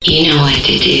You know what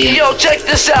to do. Yo, check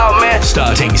this out, man.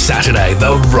 Starting Saturday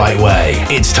the right way.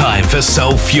 It's time for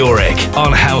Sulfuric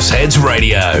on Househeads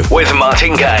Radio with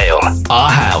Martin Gale. Our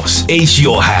house is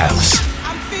your house.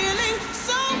 I'm feeling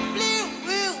so blue.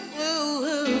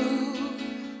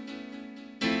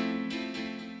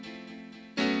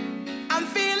 I'm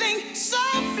feeling so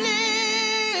blue.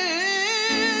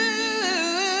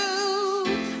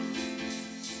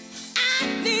 I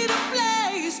need a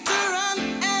place to run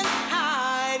and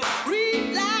hide,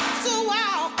 relax a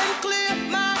while and clear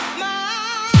my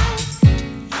mind,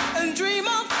 and dream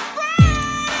of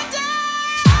brighter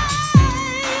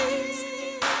days.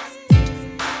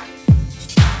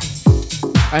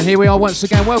 And here we are once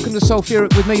again. Welcome to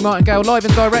Sulfuric with me, Martin Gale, live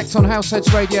and direct on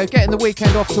Househeads Radio, getting the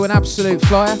weekend off to an absolute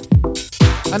flyer.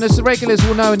 And as the regulars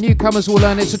will know and newcomers will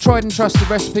learn, it's a tried and trusted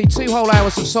recipe, 2 whole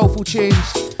hours of soulful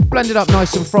tunes, blended up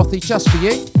nice and frothy just for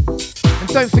you. And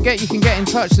don't forget you can get in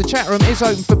touch, the chat room is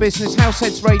open for business,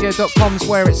 househeadsradio.com is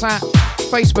where it's at,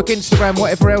 Facebook, Instagram,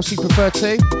 whatever else you prefer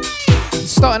to. And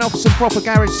starting off with some proper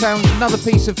garage sound, another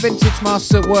piece of vintage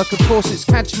masters at work, of course it's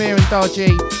Kashmir and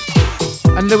Darji,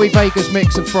 and Louis Vega's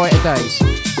mix of Brighter Days.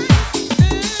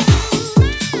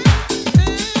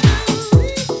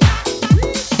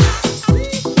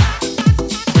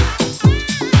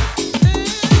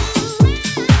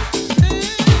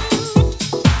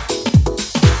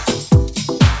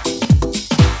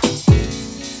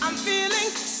 I'm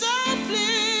feeling so blue.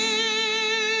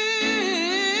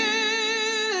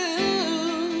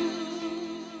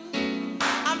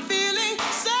 I'm feeling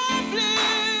so blue.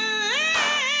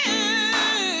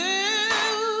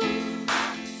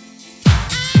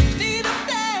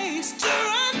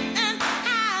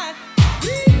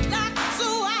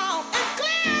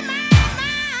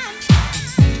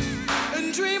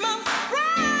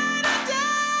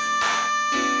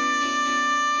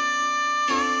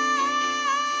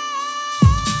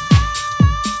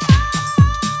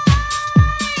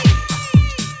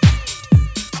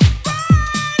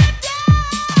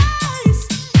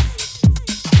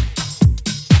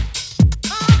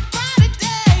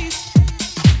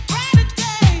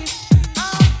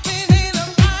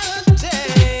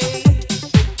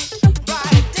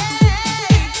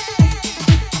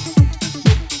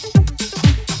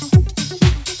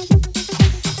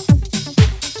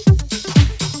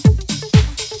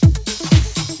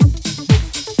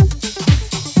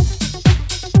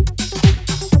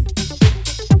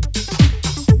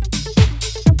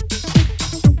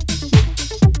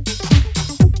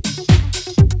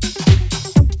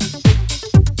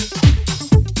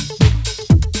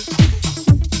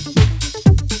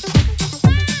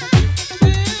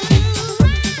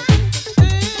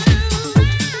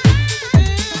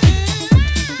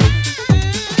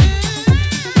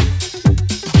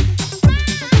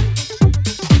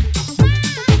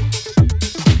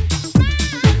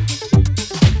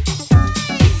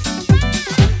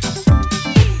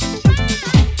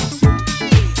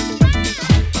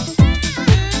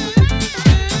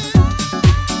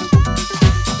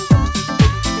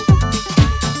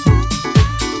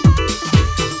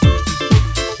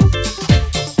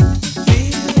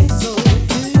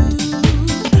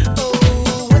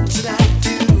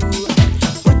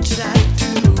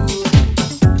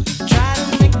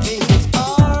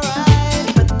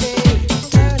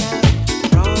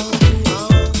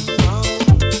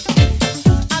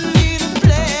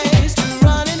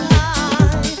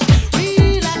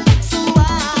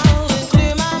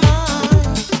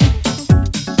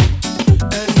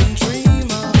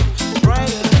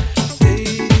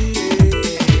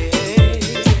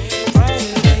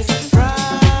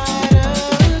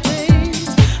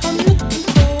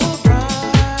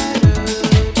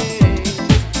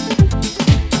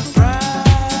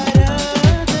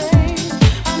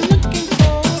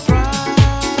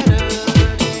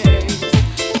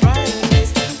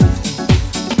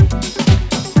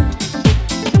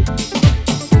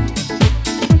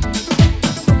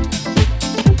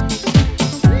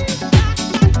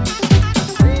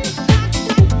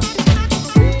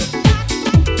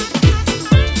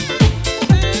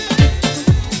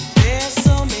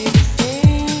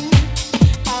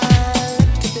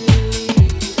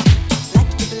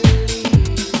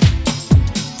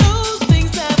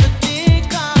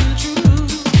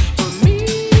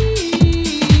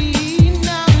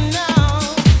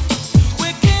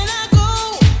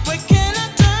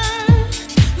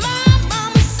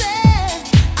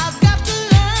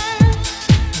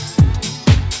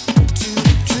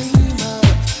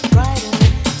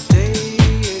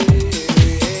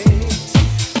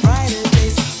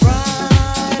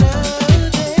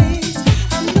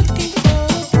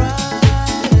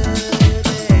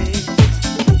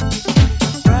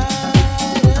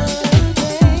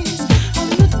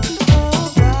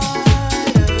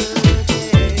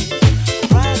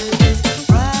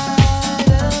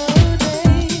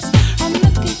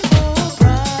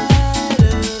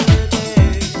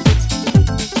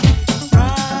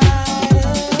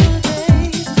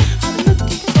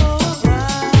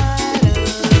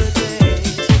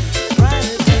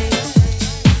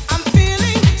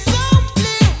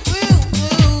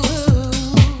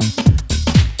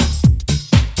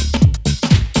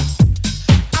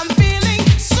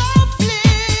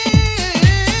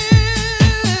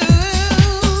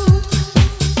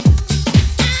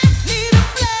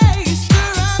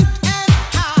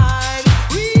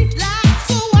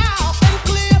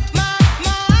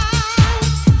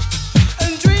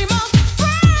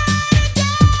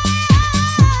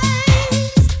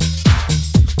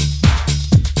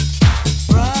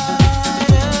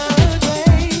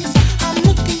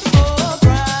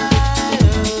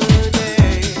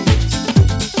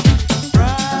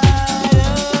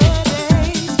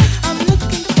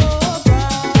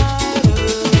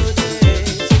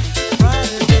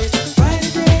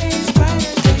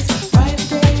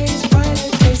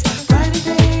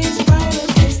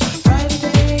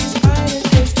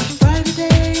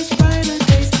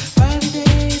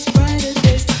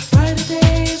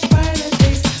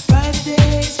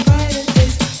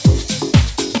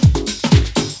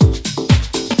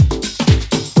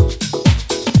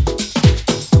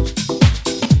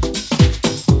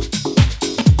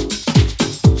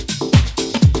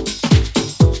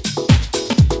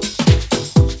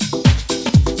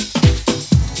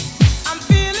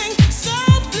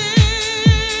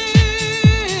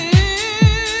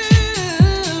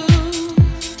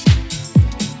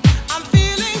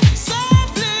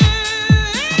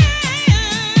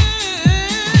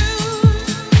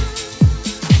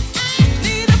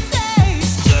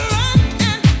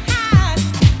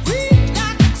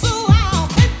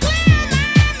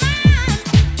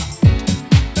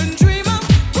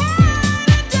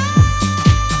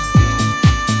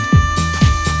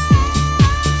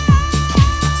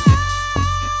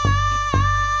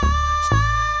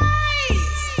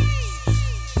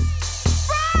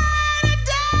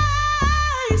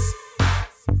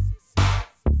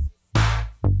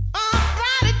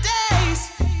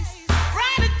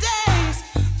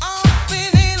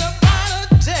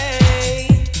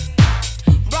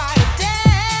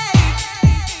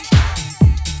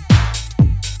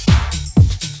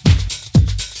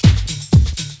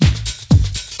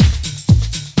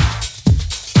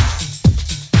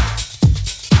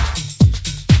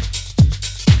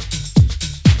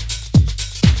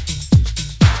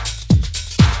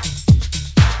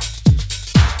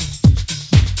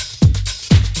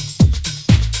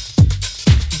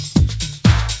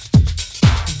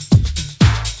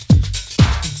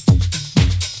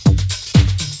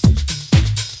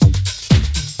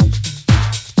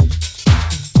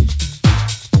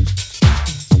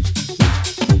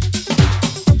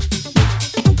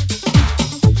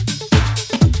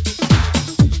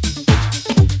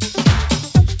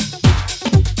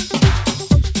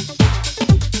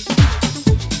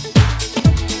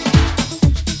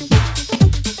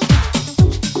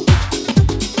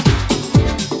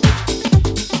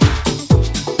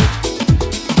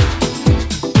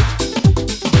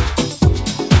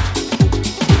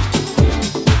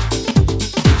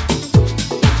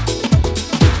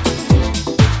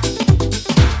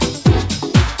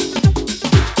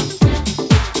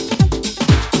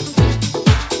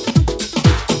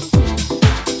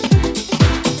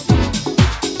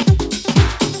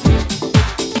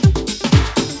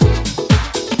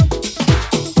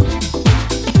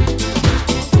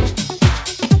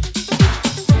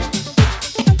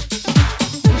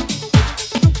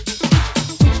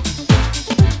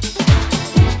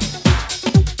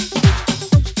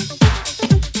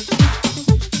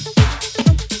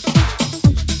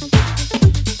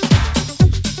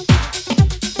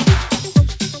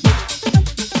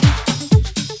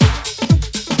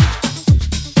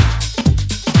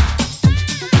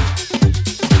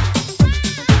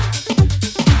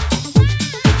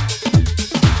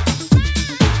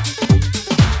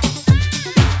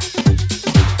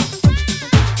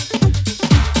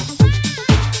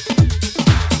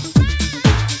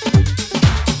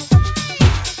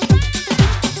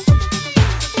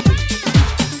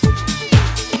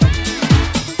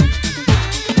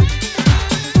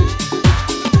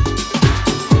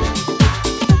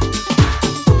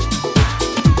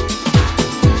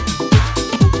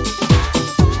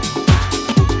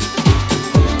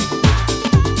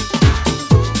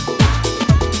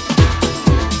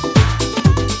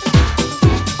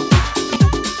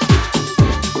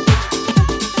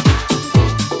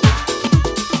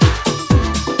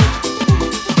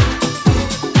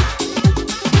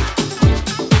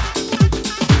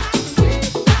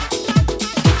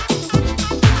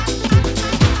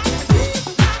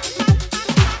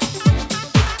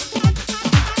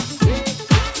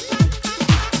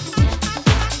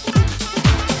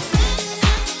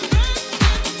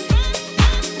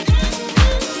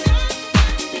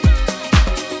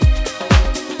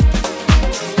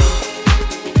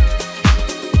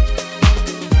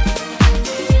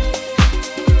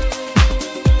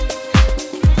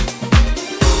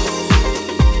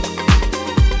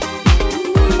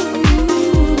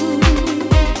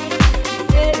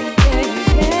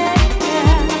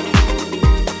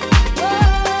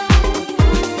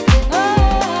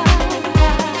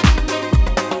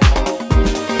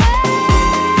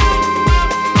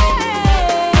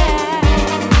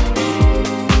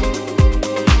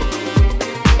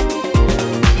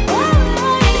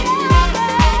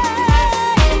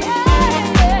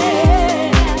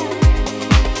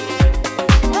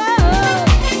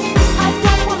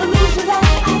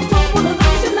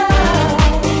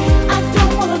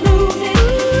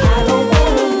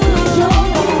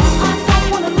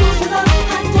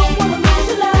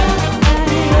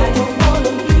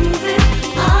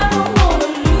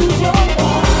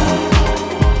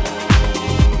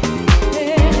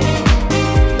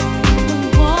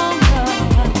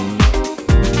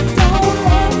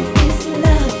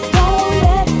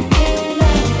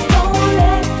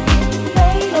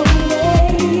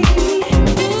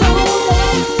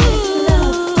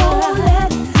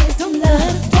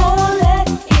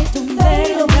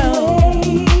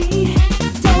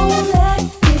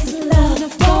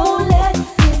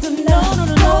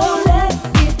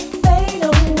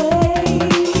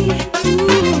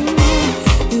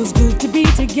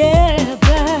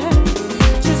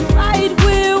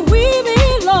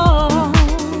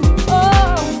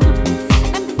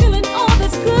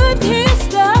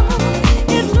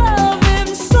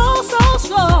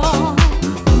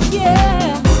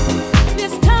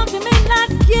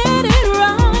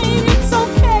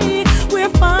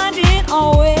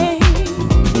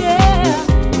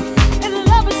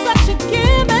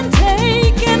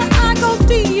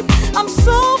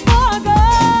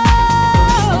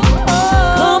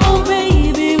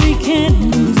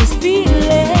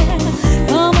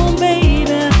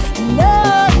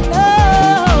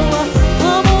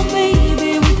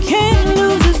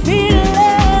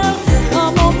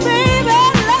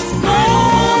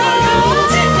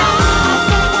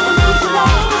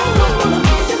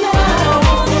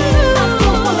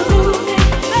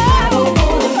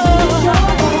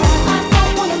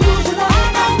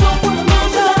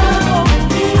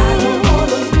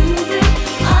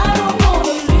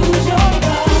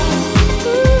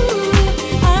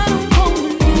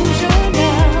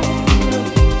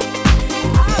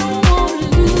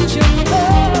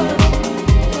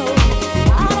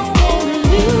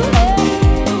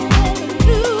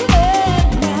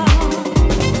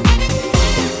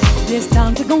 this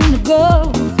times are gonna go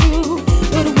through,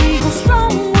 but we go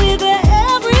strong with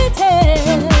every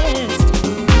test.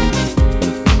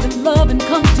 The loving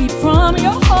comes deep from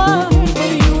your heart,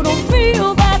 but you don't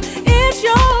feel that it's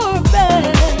your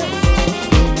best.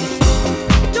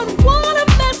 Don't wanna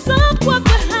mess up what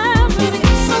we're having,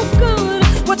 it's so good.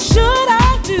 What should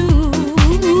I do?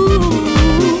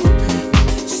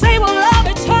 Say we'll love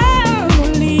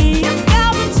eternally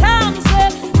 1,000 times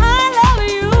that I love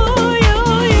you, you.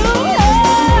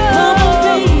 Come on,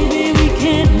 baby, we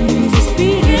can't lose this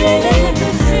feeling.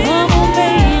 Come on,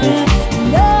 baby,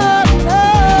 no.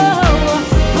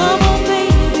 Come on,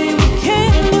 baby, we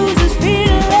can't lose this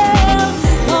feeling.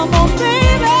 Come on,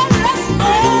 baby, let's go. I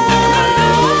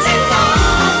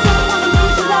don't wanna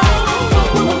lose your love. I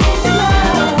don't wanna lose your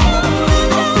love. I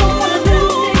don't wanna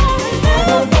lose it. I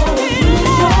don't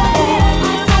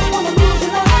wanna lose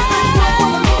your love. I don't wanna lose your love. I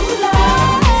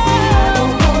don't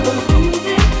wanna lose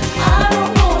your love. I don't wanna lose it. I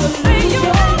don't wanna lose your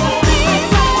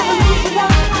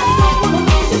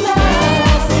love.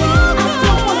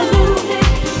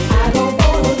 I don't wanna lose your love. I don't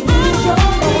wanna lose your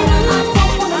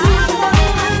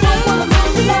love.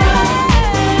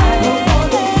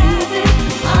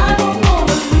 I don't wanna lose it. I don't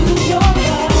wanna lose your love.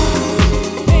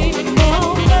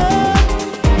 I don't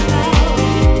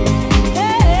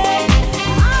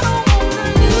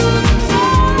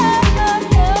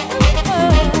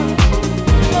wanna lose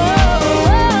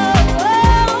your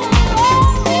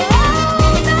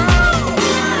love. I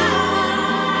don't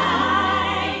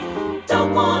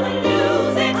wanna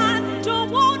lose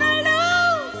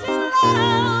your love.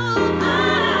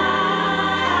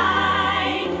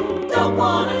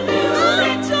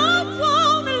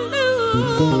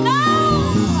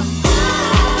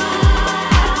 I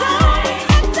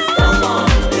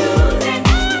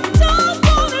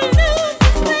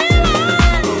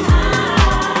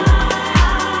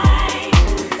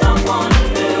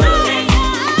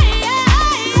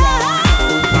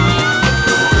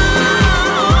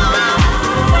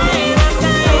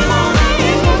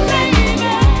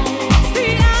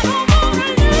wanna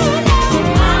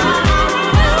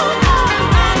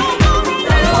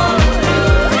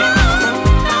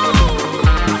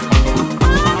lose your love.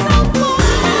 I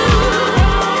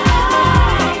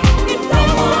don't wanna lose your love. I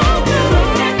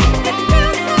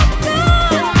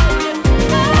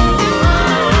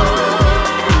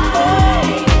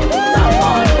don't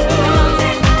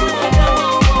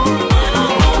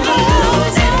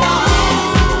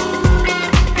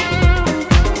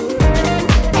wanna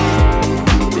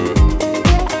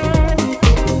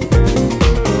lose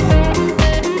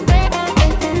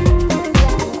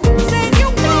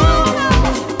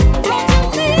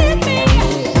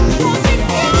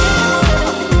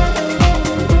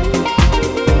it.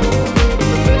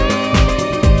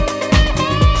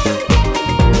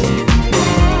 Baby, no, no,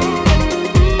 don't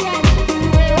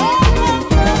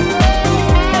wanna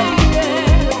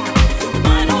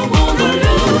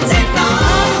lose it. I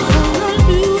don't wanna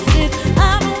lose it. I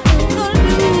don't wanna lose it. I don't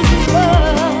wanna lose. No.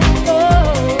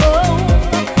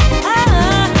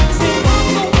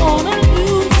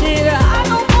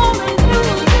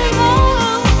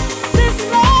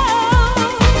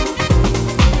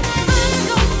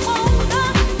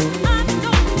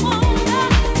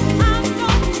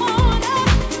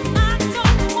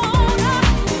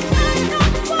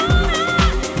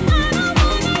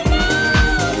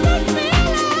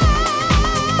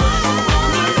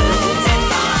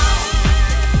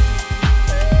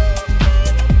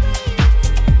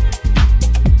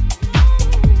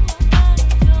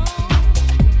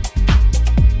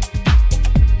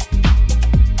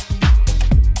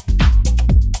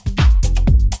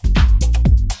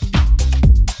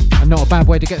 Not a bad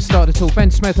way to get started at all. Ben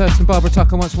Smethurst and Barbara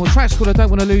Tucker once more. Tracks called I Don't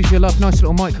Want to Lose Your Love. Nice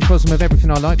little microcosm of everything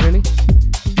I like, really.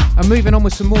 And moving on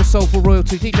with some more soulful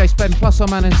royalty. DJ Spen plus our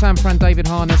man in San Fran, David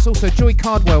Harness. Also Joy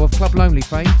Cardwell of Club Lonely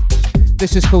fame.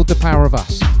 This is called The Power of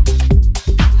Us.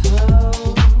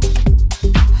 Oh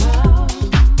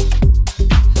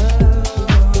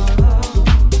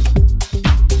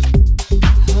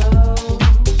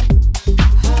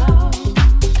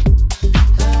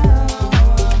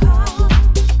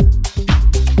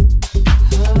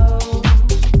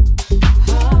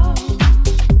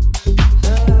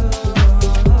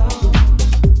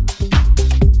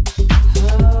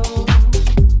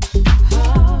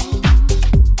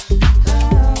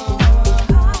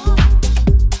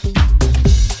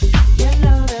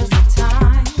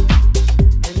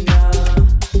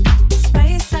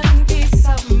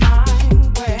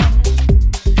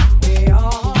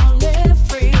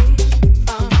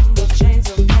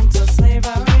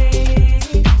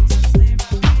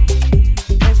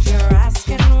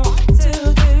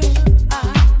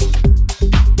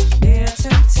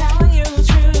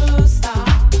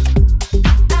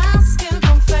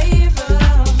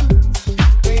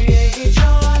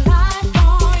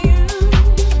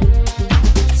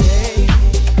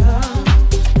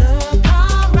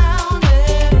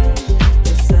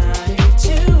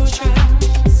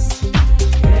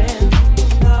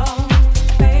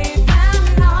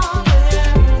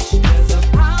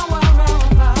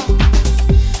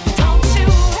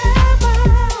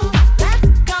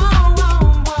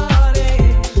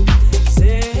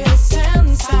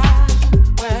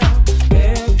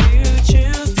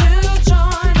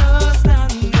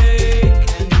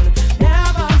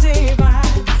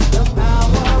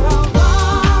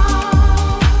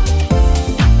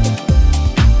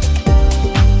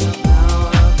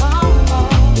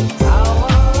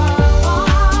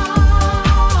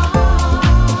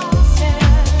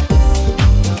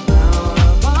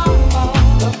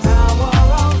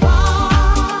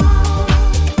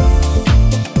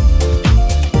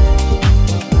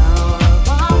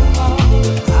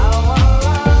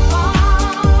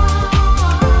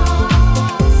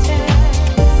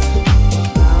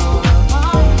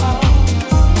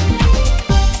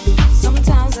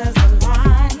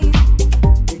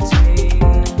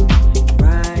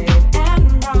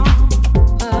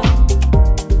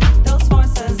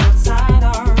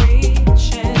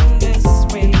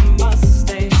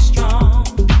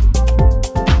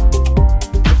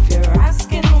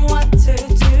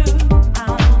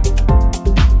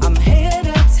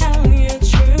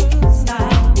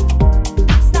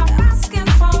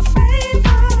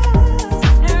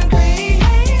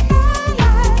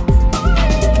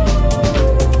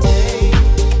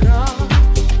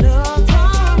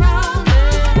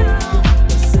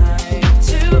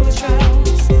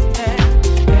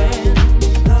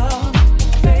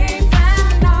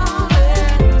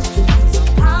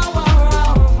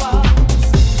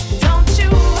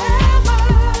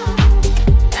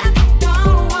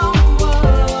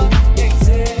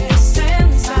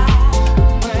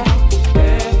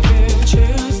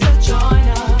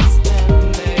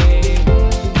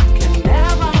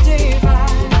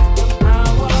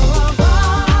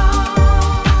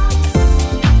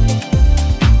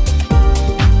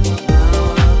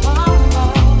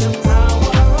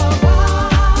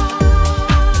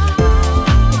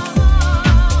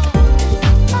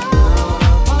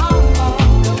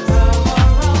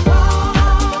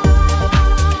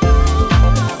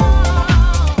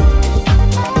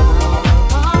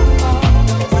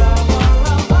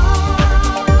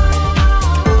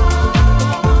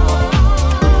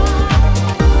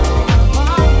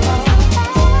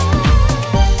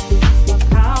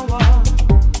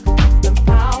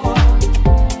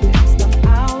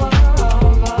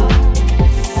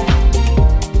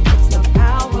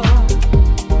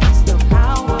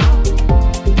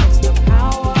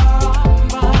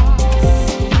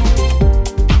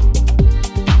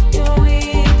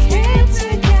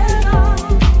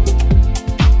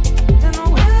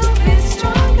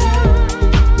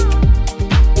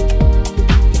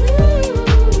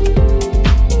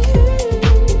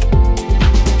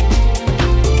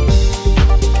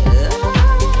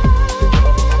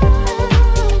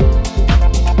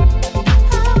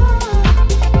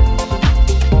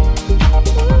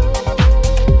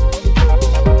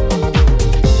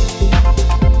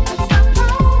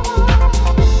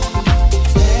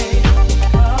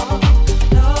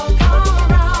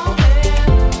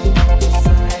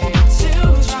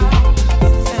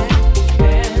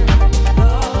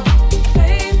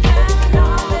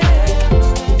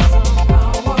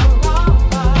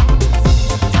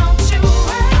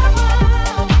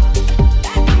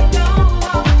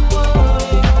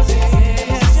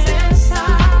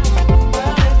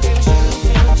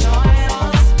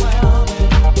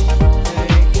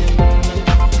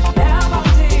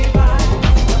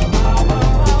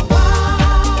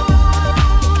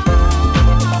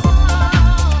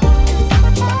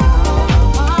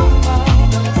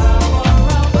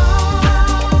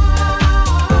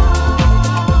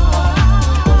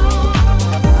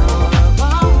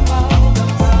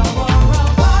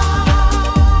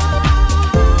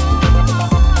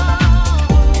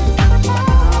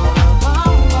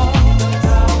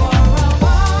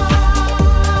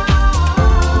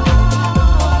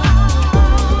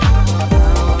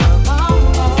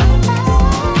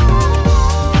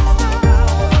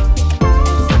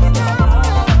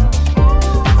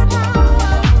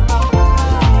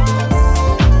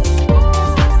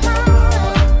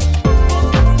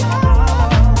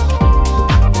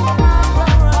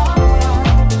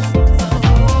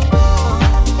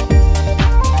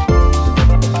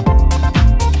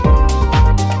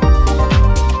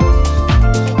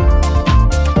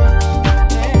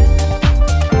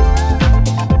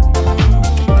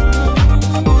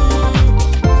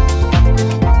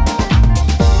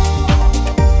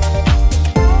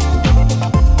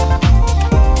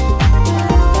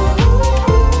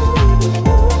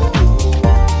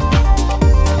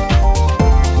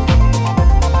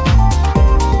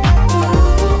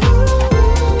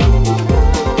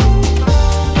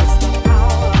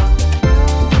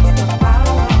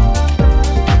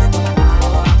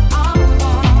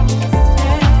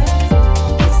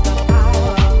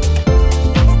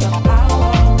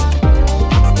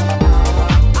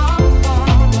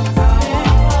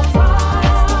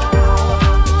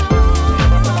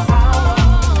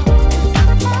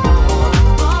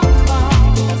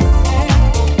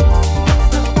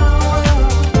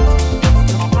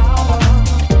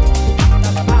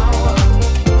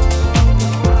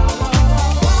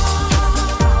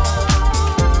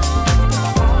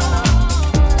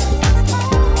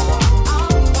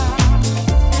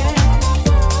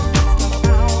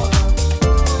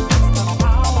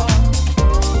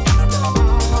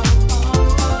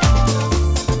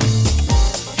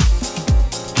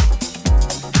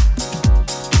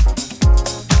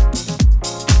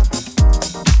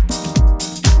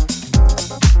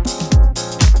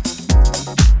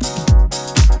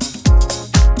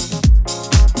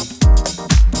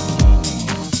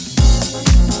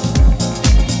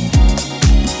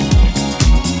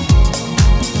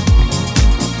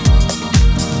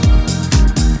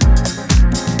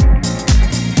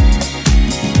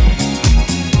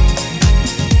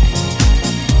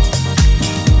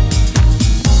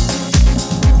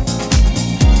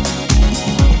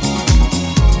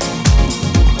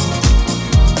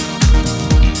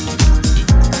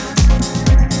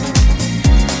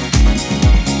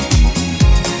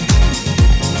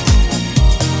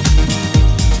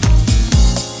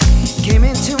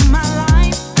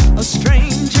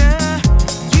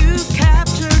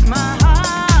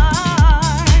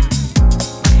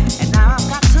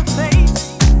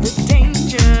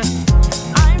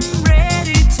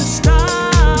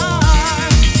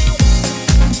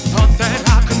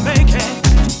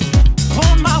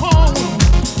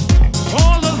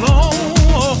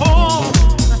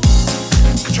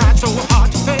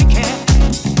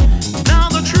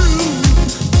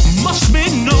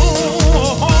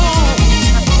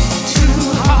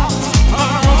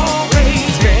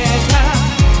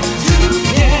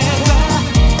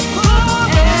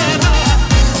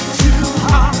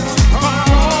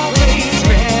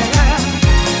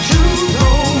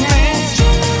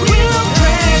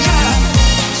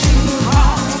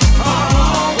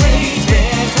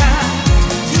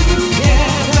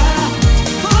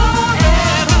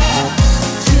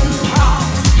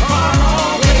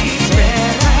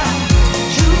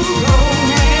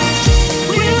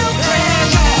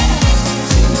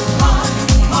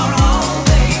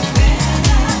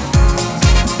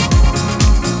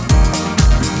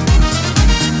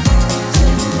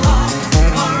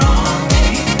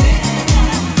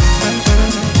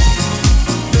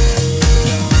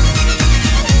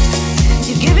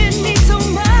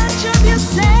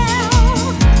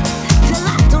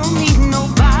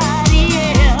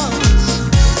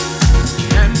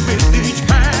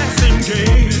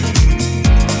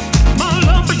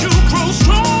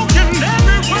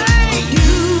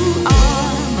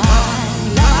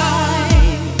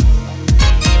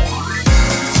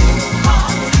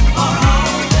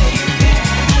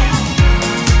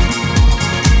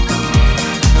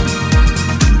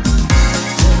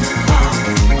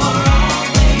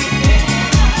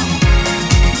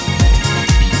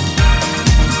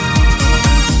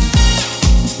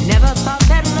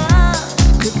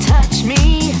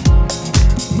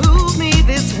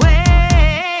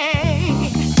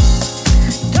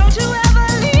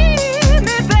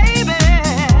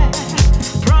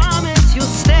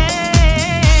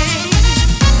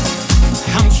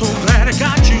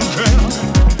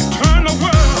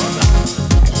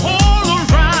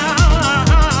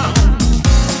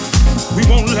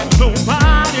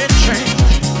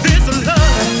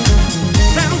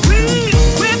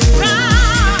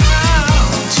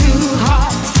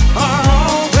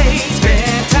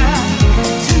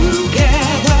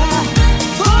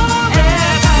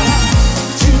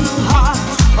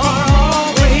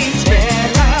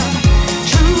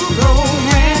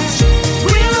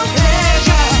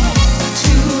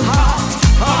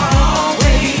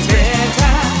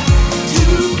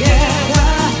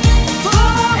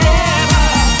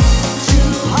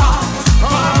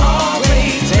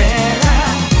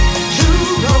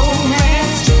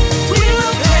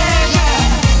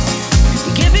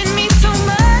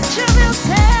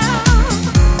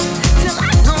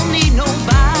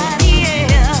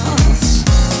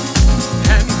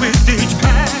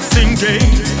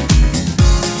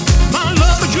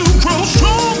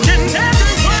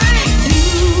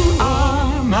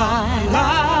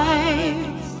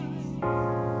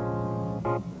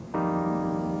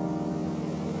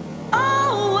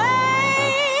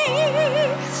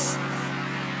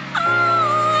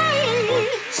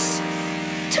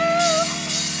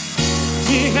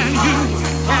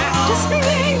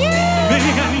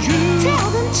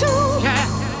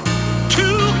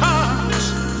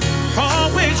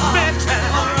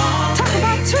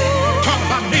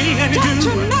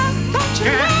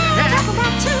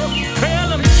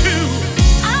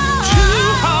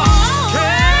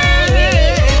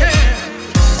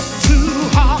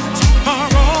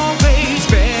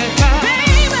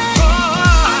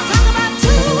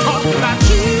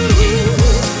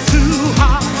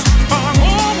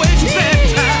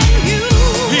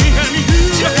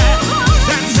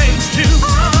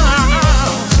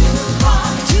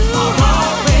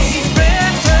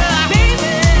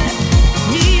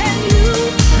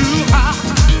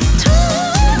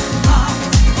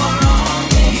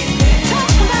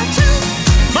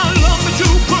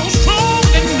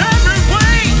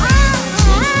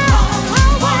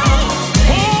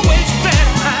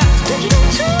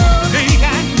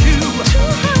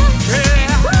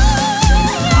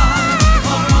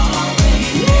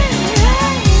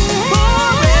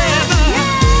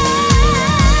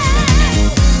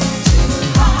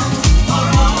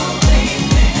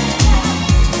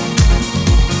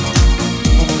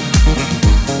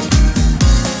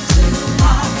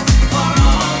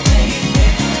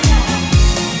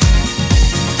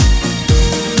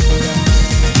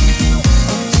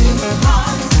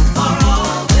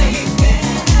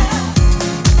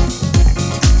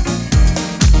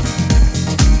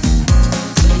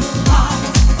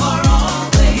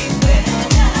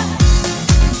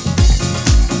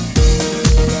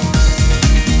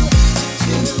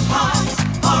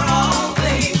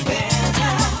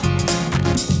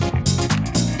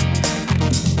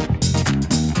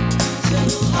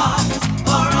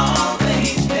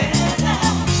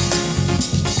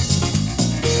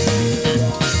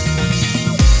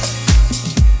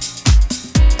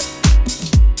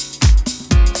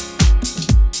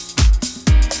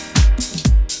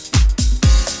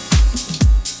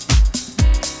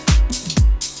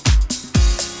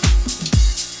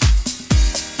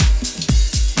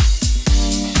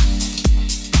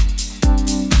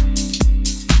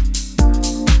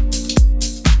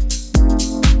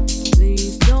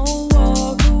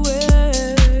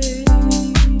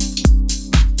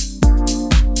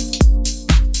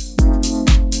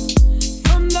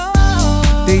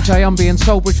DJ Umby and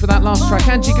Soulbridge for that last track.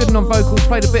 Angie Gooden on vocals,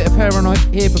 played a bit of her on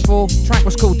here before. Track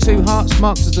was called Two Hearts,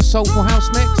 marked as a soulful house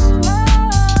mix.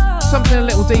 Something a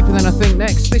little deeper than I think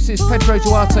next. This is Pedro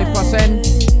Duarte plus N,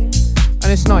 and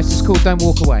it's nice, it's called Don't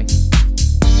Walk Away.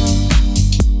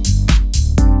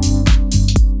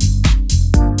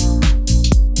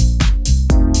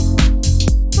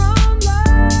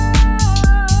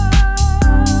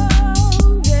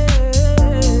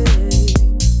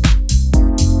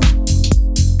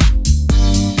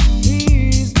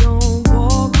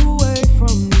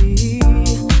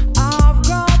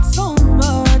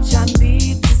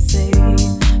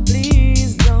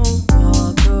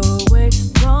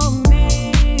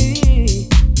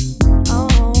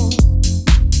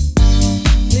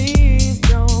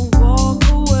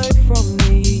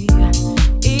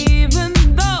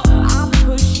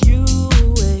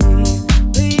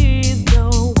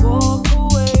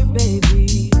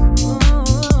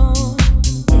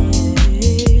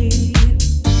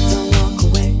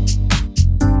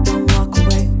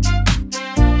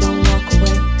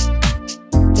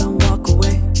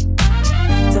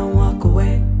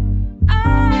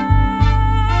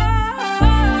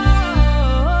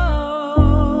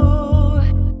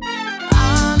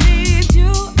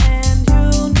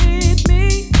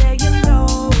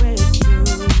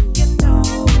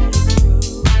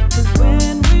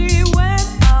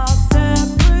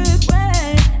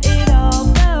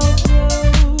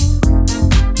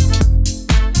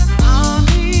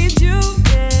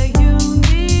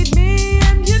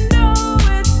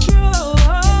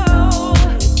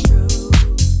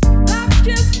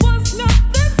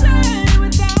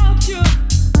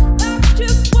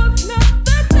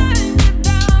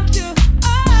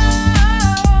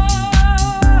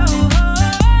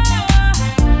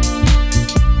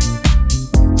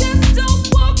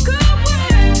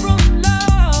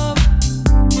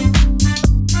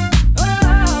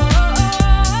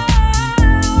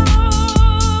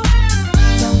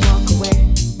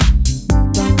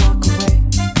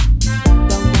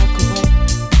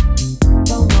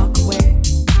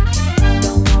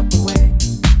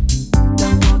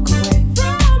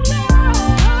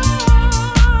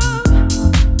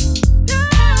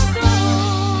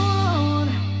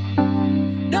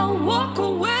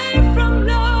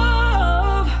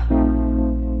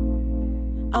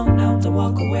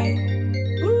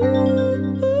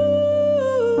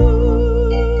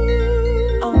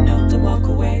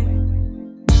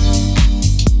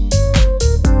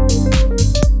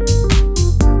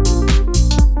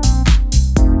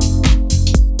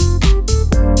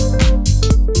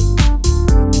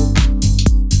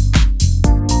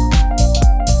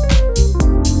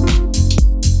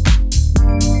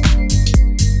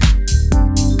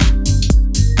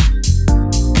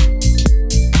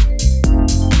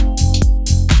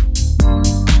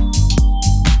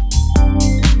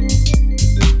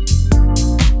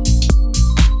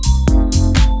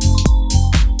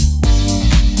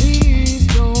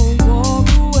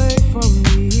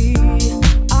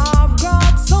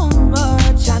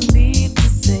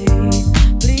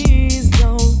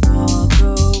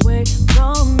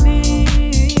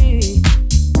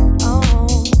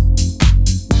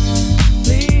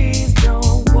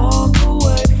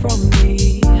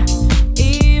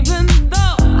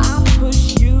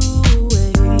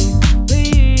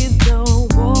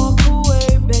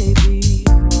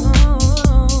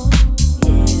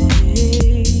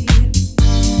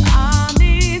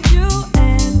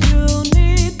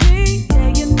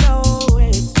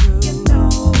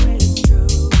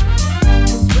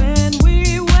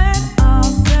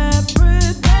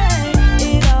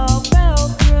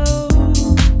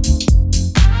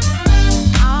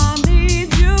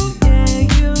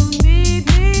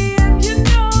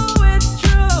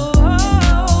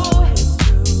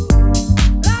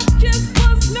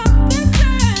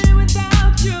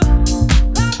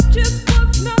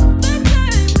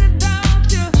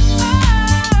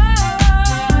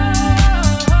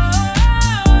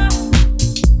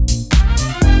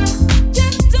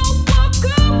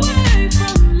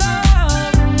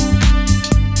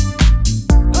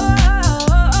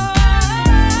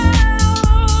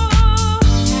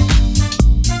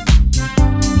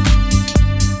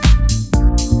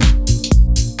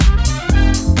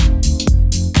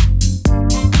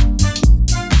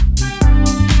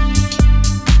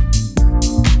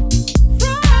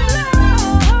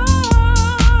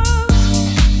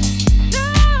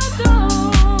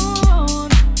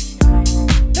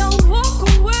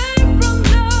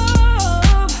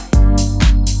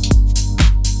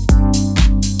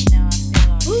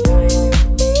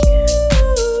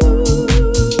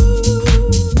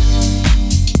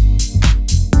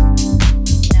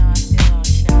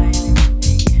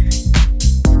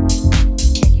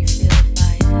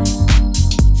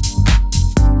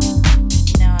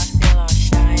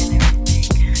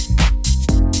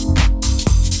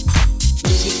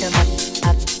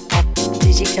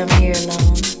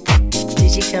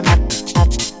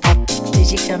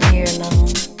 Did you come here alone?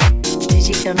 Did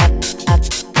you come up?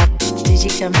 Did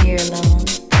you come here alone?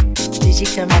 Did you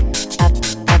come up?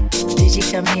 Did you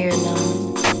come here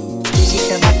alone? Did you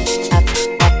come up?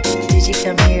 Did you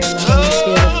come here alone? Can you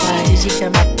feel the fire? Did you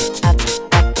come up?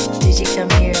 Did you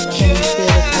come here alone? Can you feel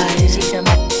the fire? Did you come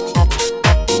up?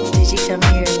 Did you come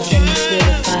here alone? Can you feel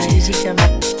the fire? Did you come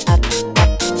up?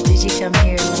 Did you come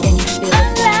here alone? Can you feel the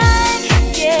fire?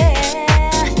 Yeah,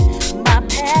 my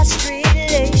past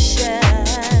relation,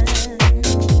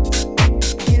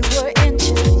 you were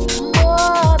into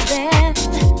more than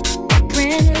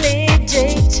friendly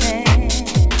dating.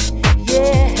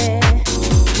 Yeah,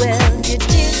 well, you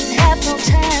didn't have no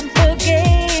time for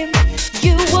games.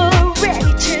 You were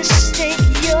ready to stake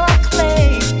your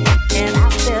claim, and I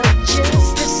felt just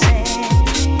the same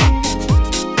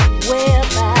way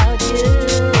about you.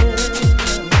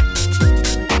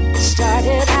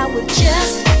 Started out with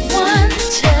just one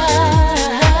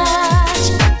touch,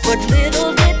 but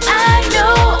little did I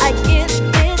know I'd get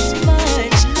this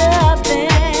much love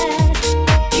and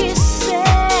kissing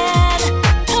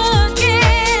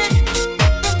again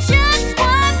from just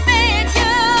one man.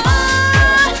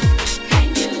 And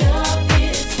your love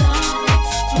is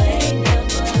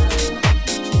unexplainable.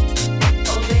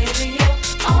 Oh baby, you're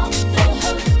off the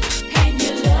hook, and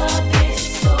your love is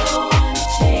so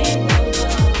untamable.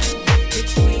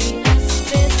 Between us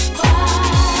there's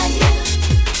fire,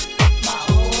 my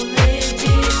only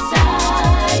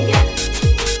desire.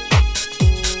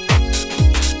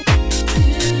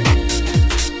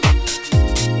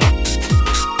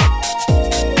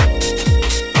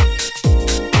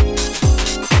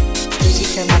 Did you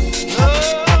come up?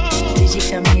 Did you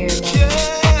come here alone?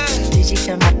 Did you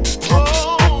come up?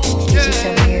 Did you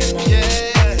come here alone?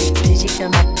 Did you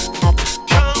come up?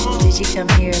 Did you come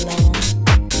here alone?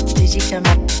 Did you come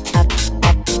up?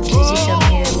 Did you come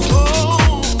here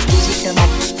alone? Did you come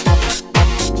up?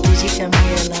 Did you come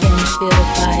here alone? Can you feel the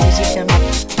fire? Did you come up?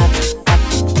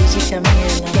 Did you come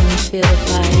here alone? Can you feel the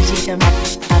fire? Did you come up?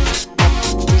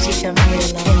 Did you come here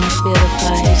alone? Can you feel the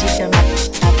fire? Did you come up?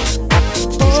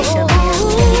 Did you come here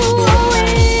alone? Can you feel the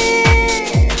fire?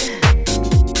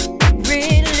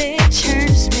 Really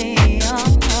turns me on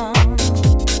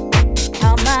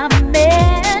how my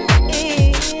man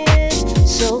is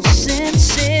so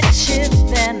sensitive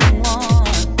and warm.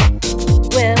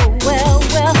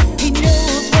 Well, he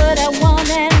knows what I want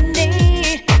and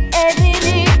need. At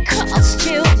any cost,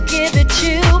 he'll give it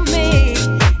to me,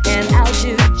 and I'll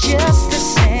do just the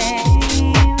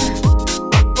same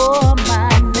for my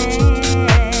man.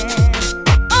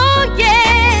 Oh yeah.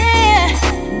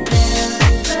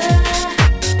 Never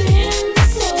been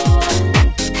so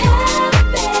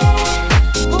happy.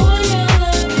 Boy, your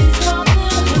love is off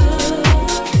the hook,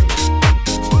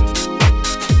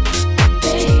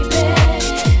 baby.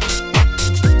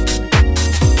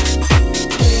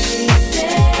 Crazy,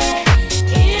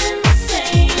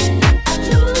 insane, I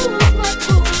lose my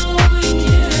cool over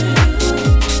you,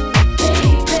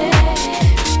 baby.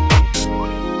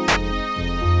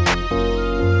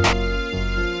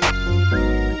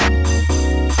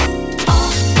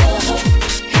 Off the hook,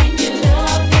 and your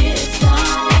love is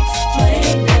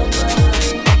unexplainable.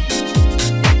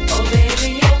 Oh baby,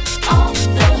 you're off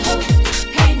the hook,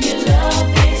 and your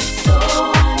love is so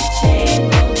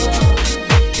untamable.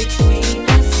 Between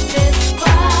us there's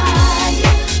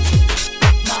fire,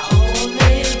 my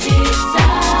only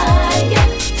desire.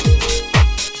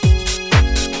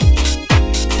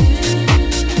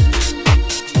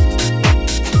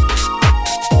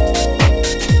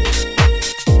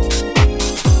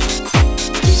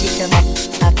 Did you come up?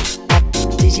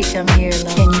 Did you come here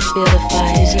alone? Can you feel the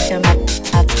fire? Did you come up?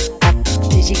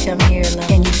 Did you come here alone?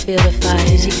 Can you feel the fire?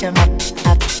 Did you come up?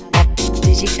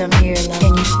 Did you come here alone?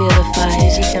 Can you feel the fire?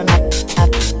 Did you come up?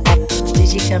 Did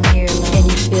you come here alone? Can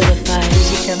you feel the fire? Did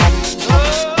you come up?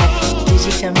 Did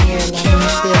you come here alone? Can you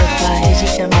feel the fire? Did you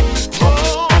come up?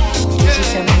 Did you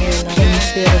come here alone? Can you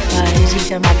feel the fire? Did you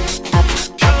come up?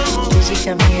 Did you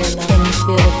come here alone? Can you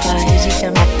feel the fire? Did you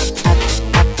come up?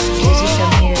 Did you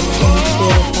come here alone? Can you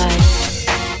feel the fire?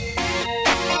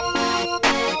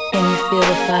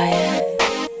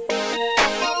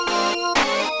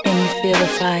 Can you feel the fire? Can you feel the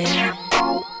fire?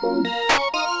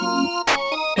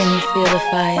 Can you feel the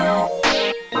fire?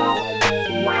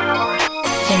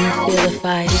 Can you feel the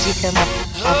fire? Did you come up?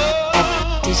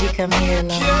 Did you come here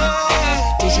alone?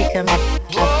 Did you come up?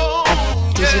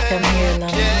 Did you come here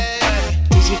alone?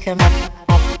 Did you come up?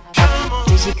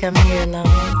 Did you come here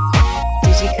alone?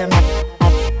 Did you come up?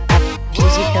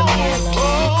 Did you come here alone?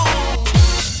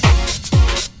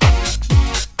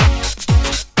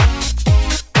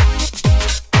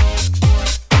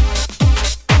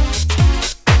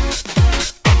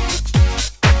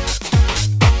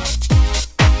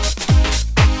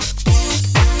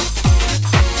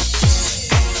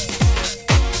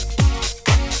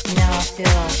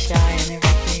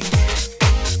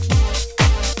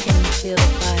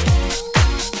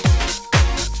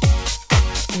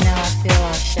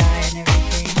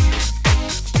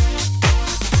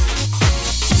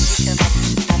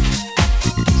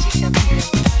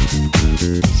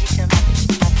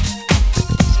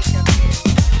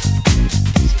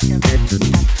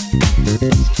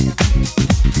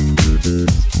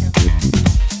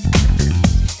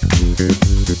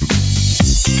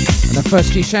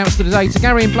 First few shouts to the day to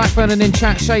Gary in Blackburn and in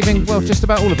chat, shaving, well, just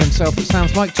about all of himself, it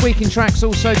sounds like. Tweaking tracks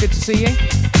also, good to see you.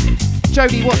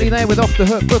 Jodie Watley there with Off the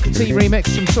Hook, Booker T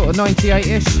remix from sort of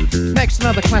 98-ish. Next,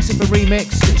 another classic for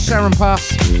remix, it's Sharon Pass,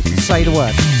 Say the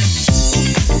Word.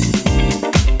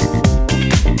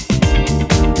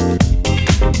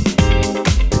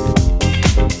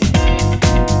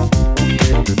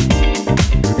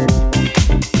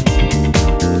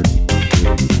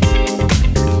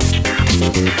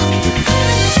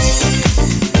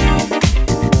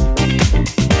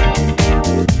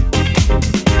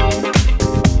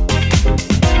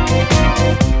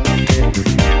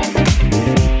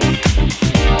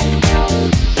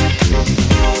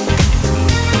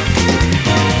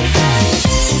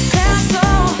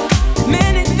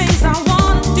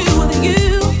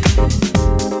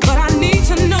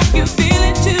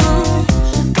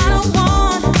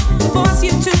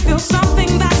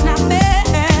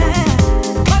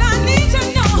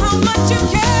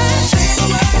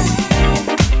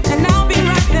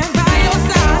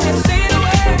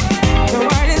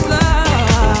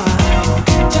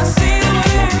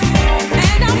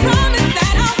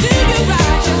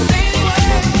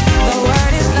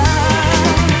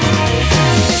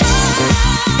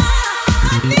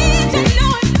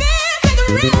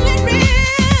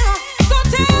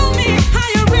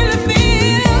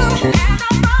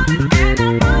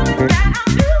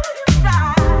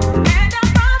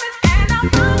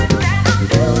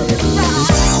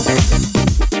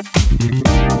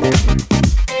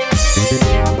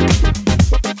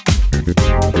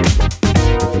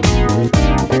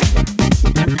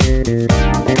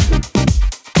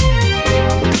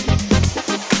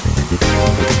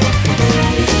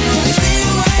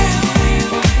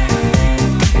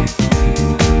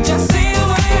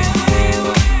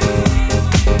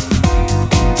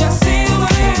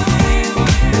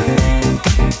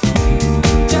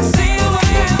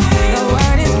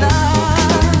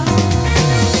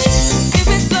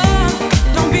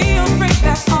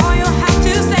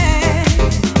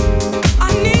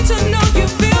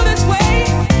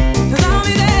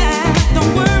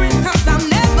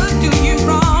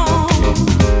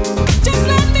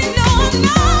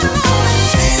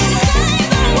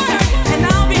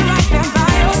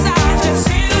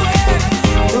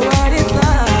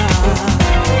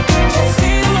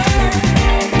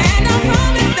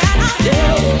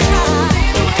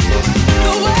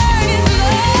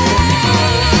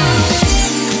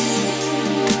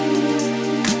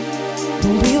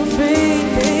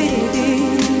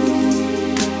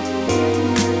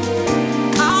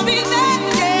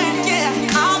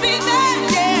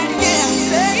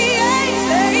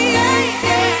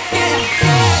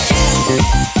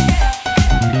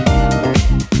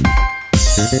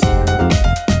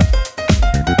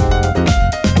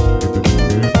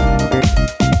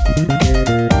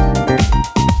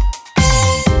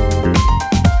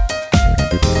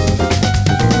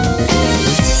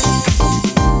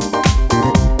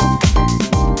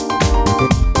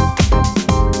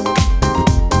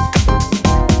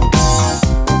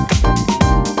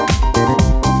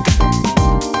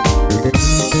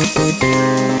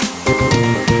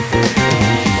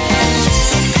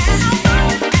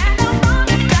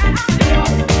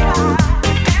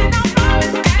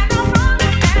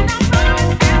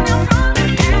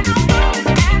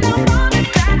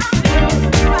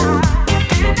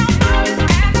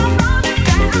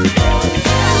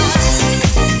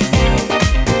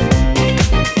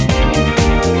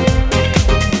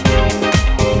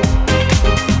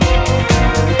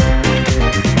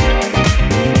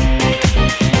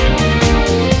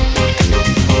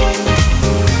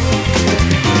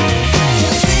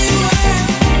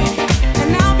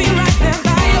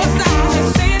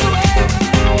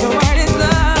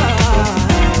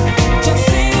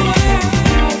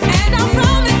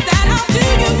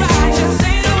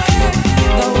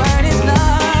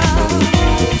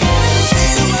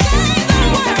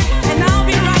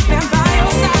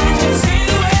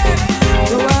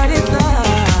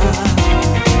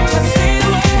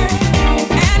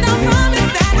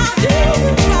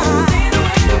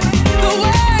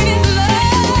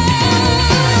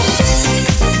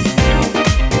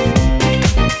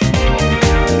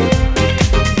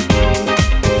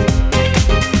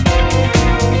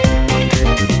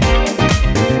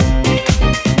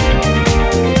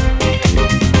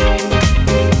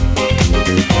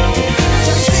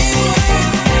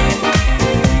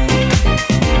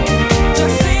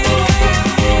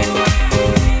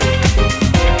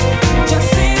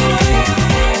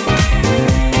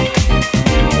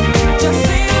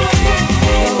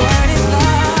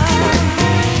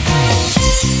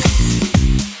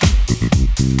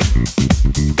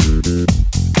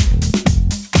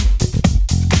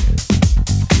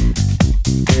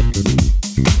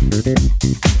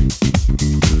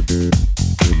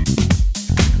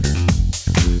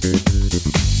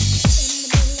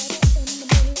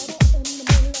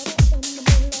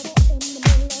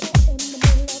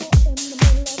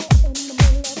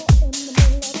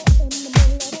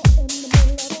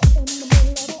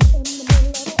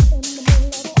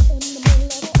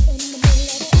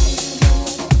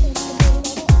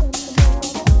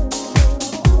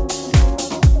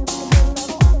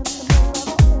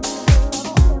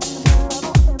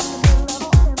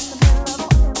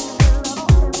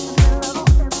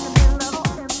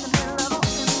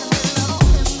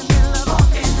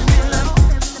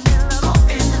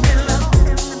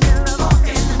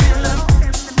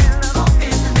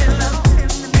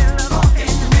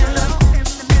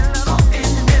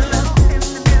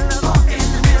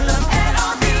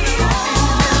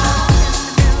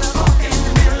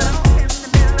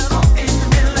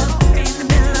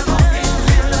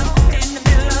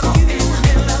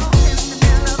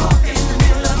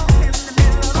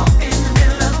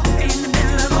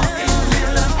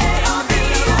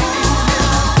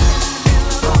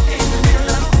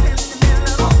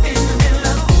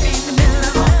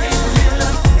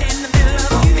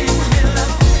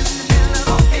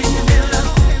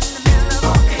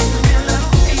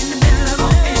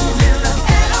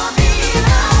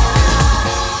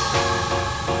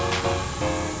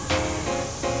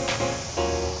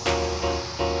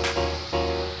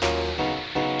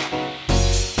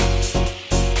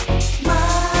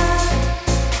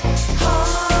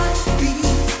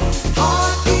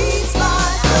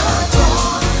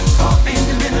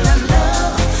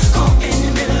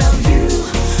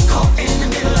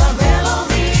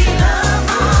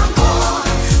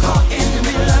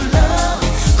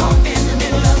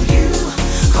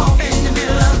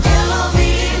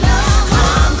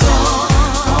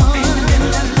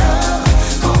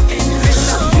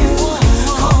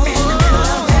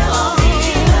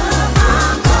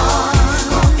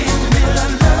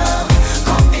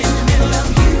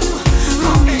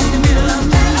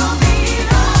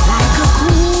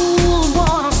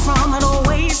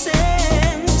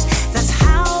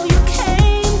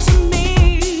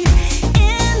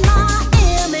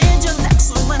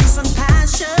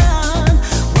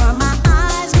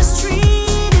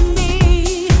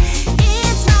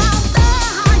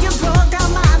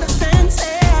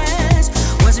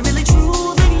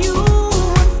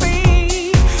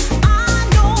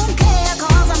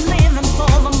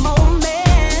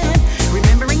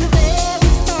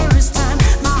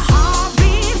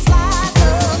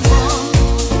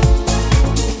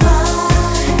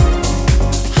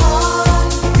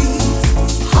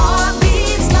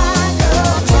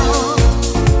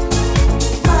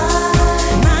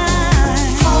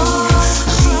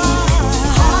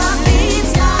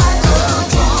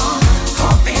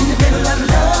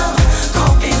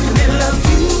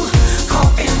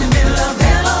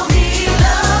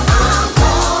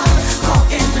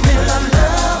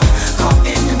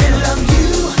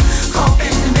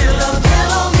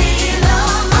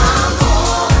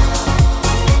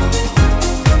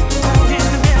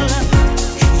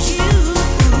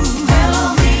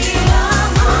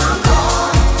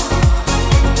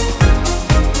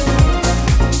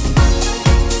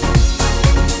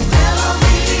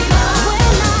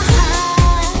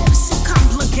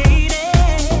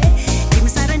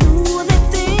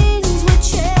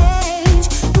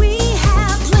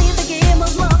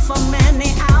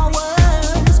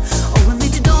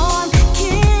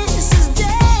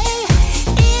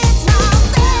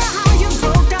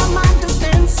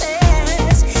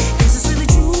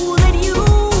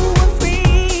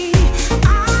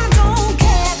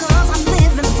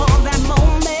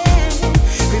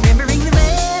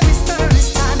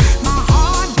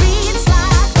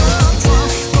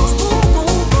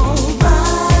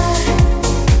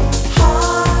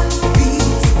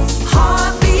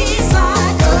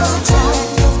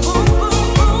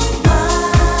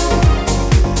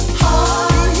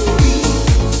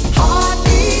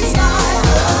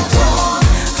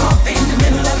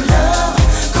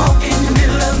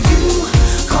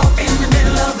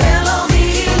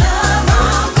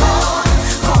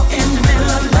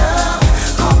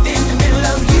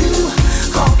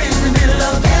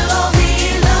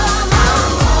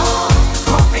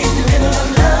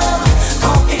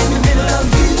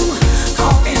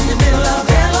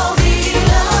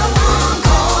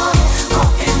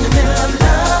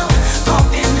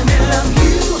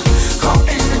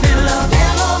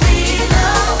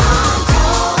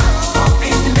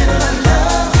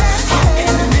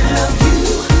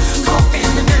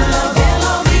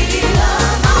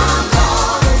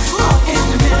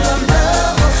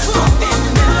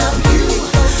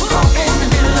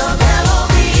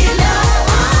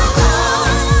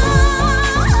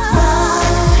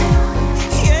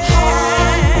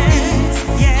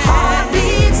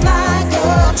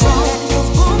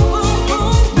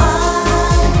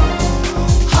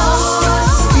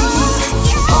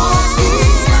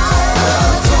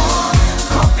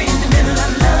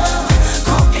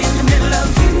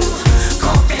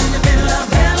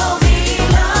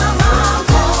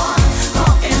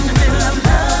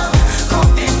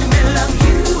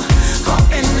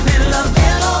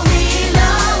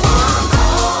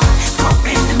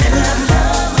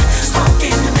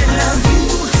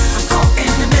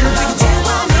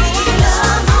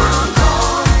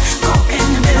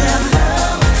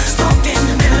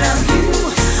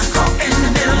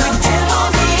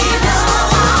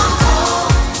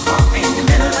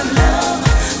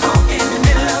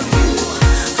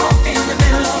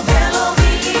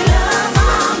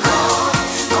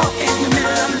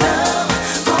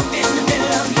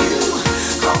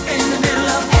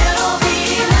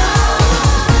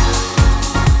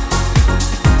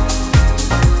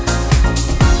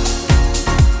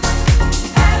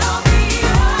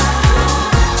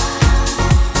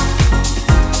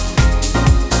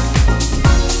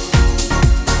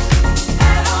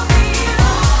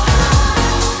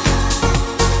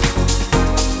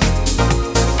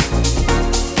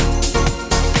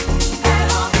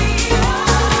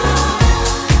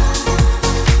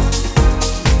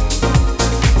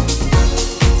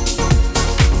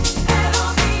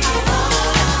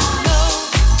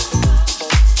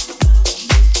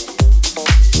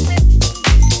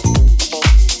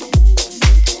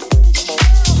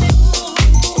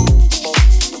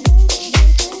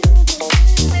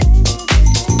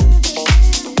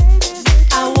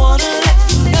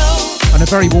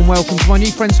 very warm welcome to my new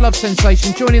friends Love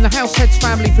Sensation, joining the Househeads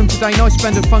family from today. Nice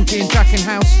blend of funky and jack in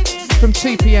house from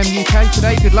 2 p.m. UK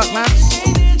today. Good luck, lads.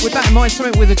 With that in mind,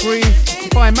 something with a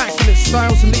groove by Immaculate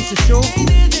Styles and Lisa Shaw.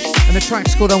 And the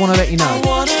track's called I Wanna Let You Know. I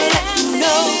wanna let you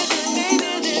know.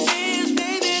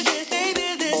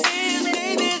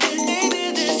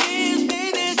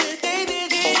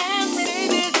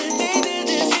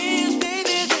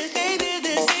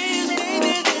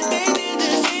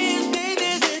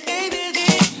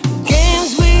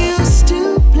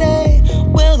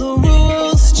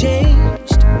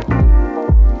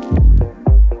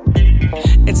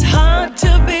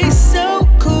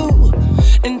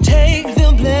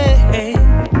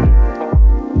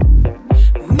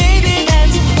 Make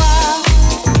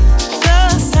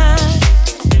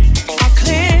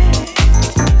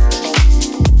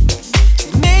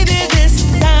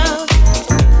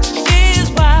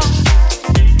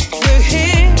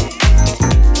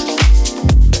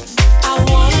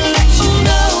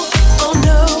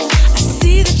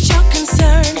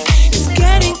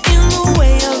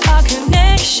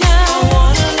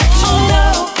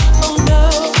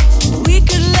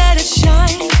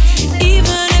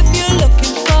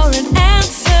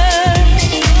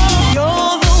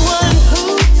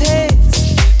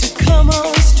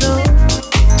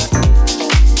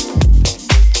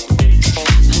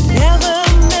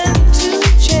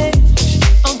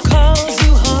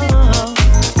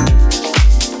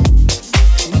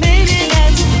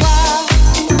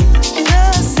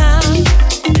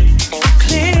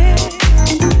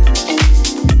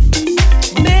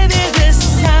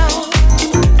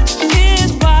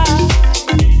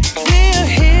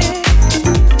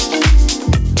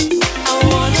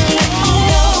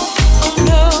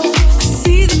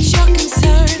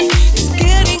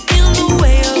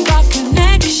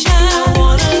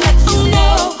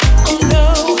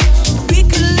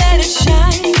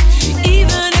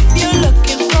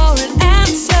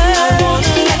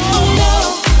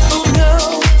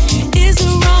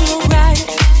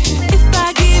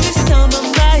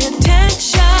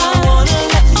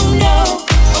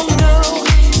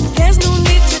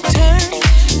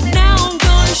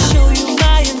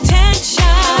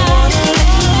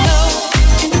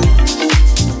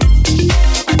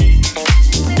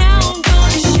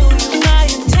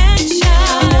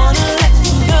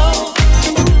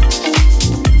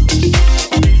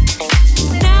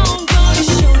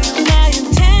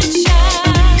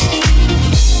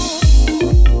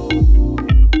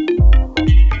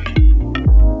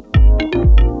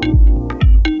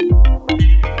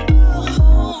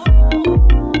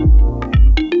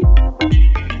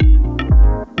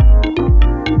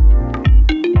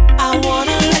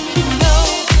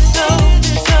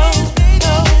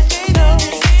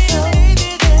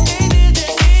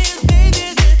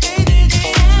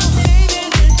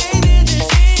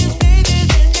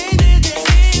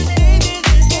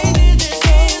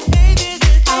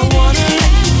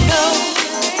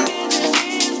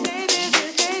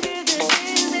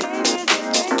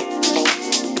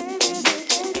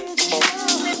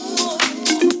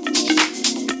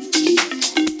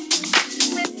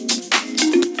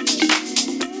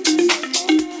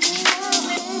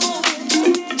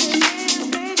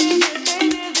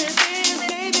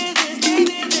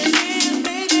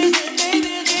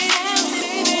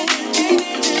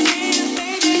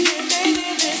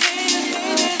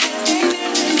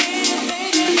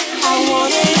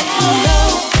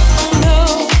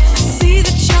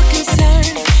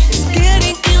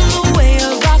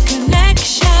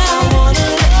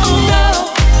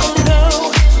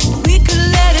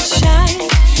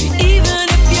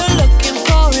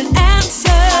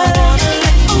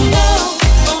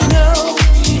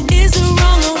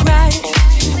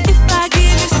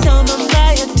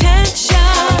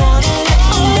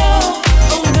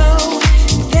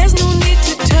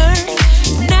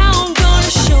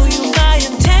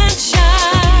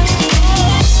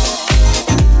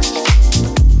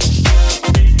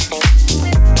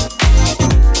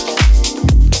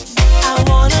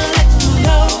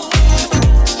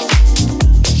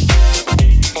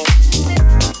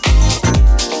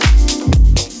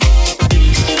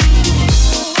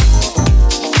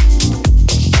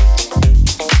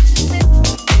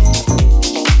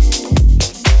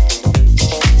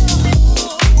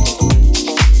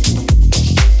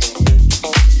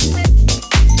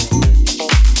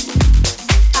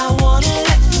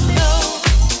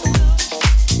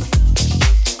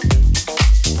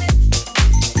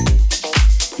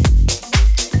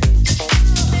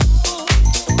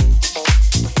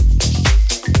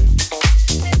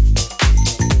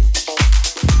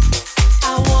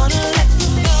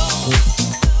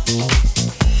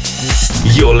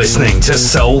listening to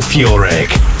Soulfuric.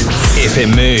 If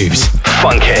it moves,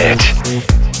 funk it.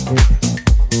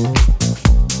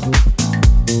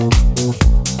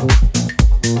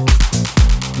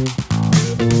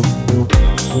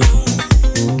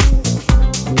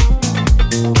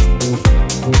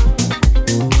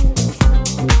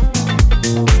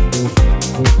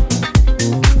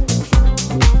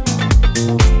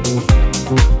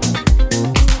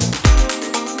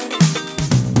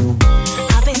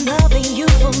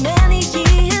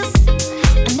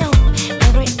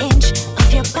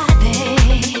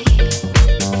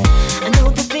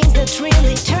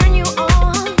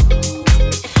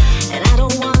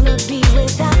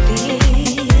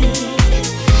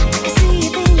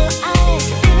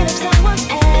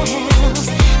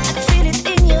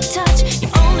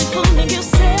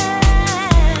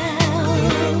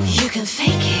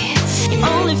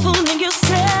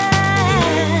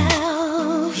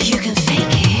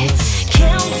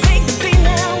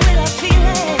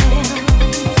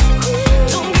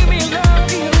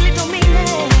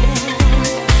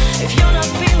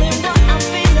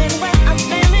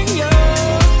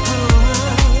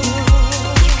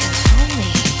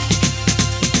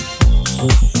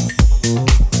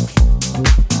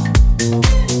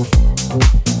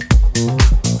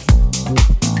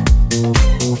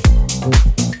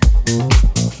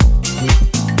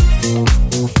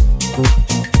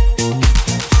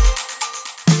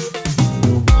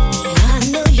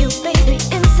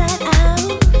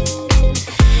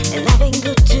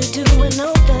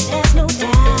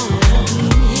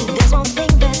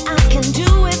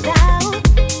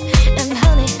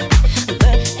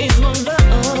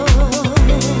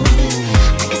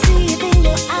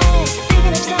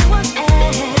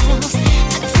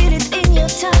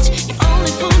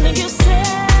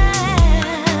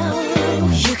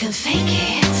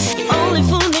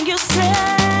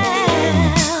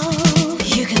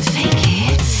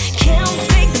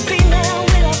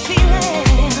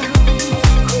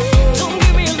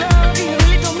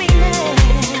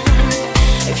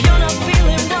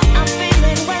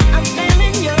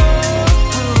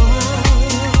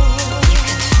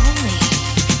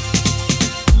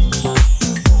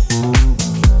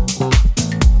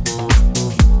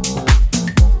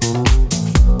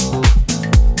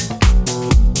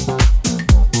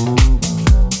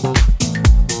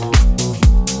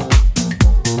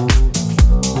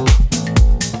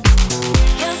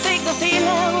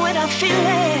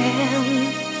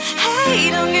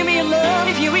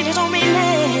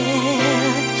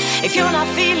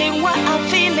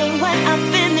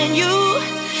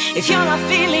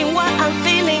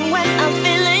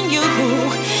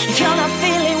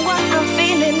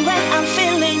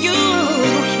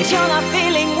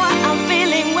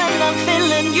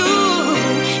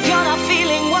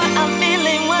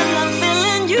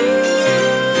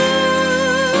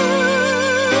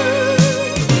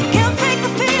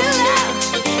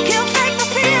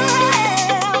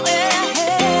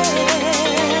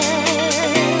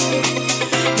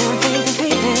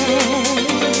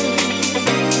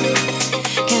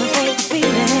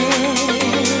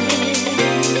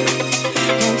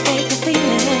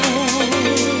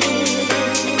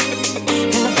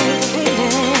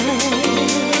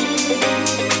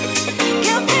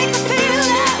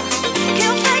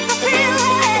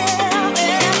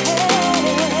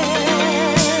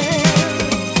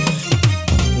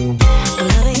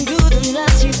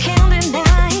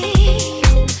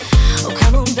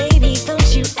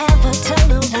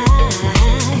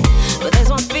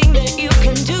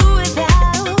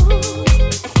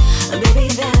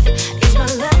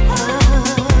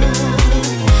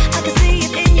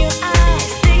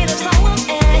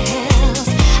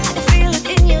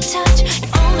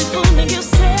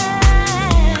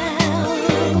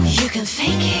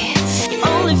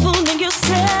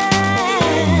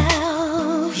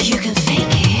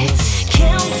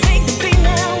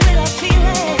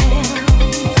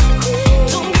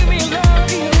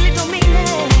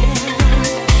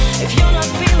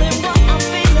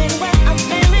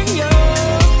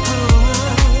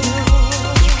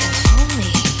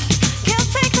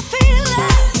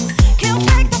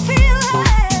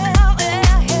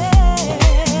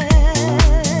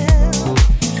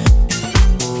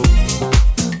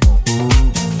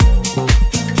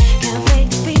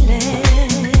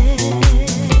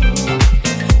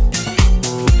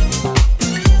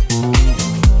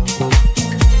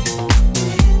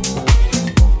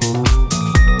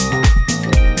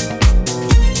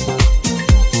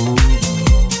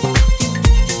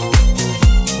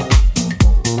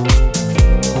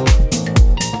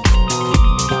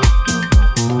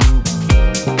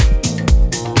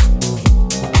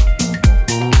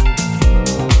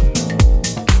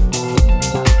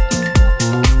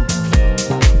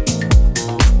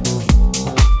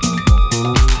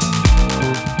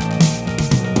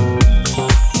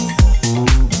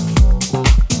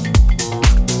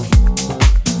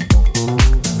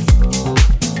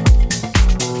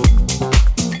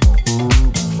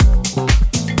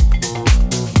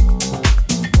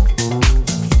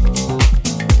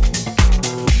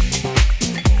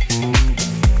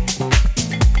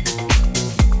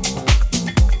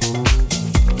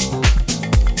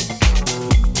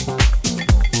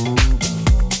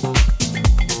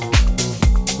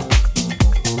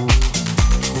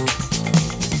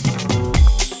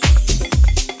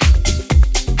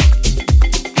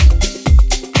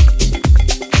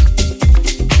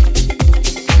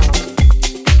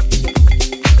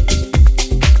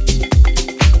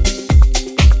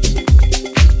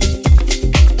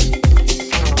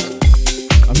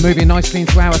 Moving nicely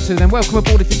into hour 2 then. Welcome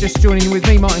aboard if you're just joining with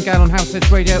me, Martin Gale, on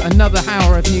Househeads Radio. Another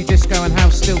hour of new disco and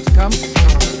house still to come.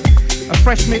 A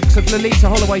fresh mix of Lolita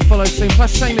Holloway follows soon,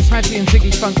 plus Seamus Hadji and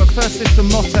Ziggy Funk. But first, this from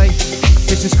Motte.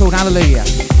 This is called Hallelujah.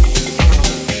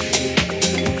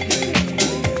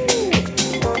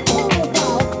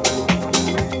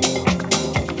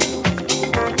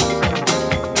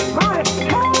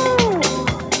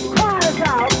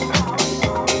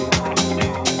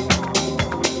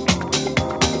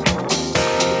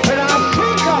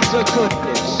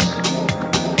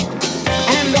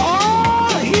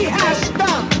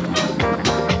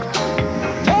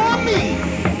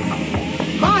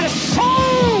 My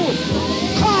soul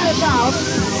cries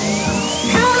out.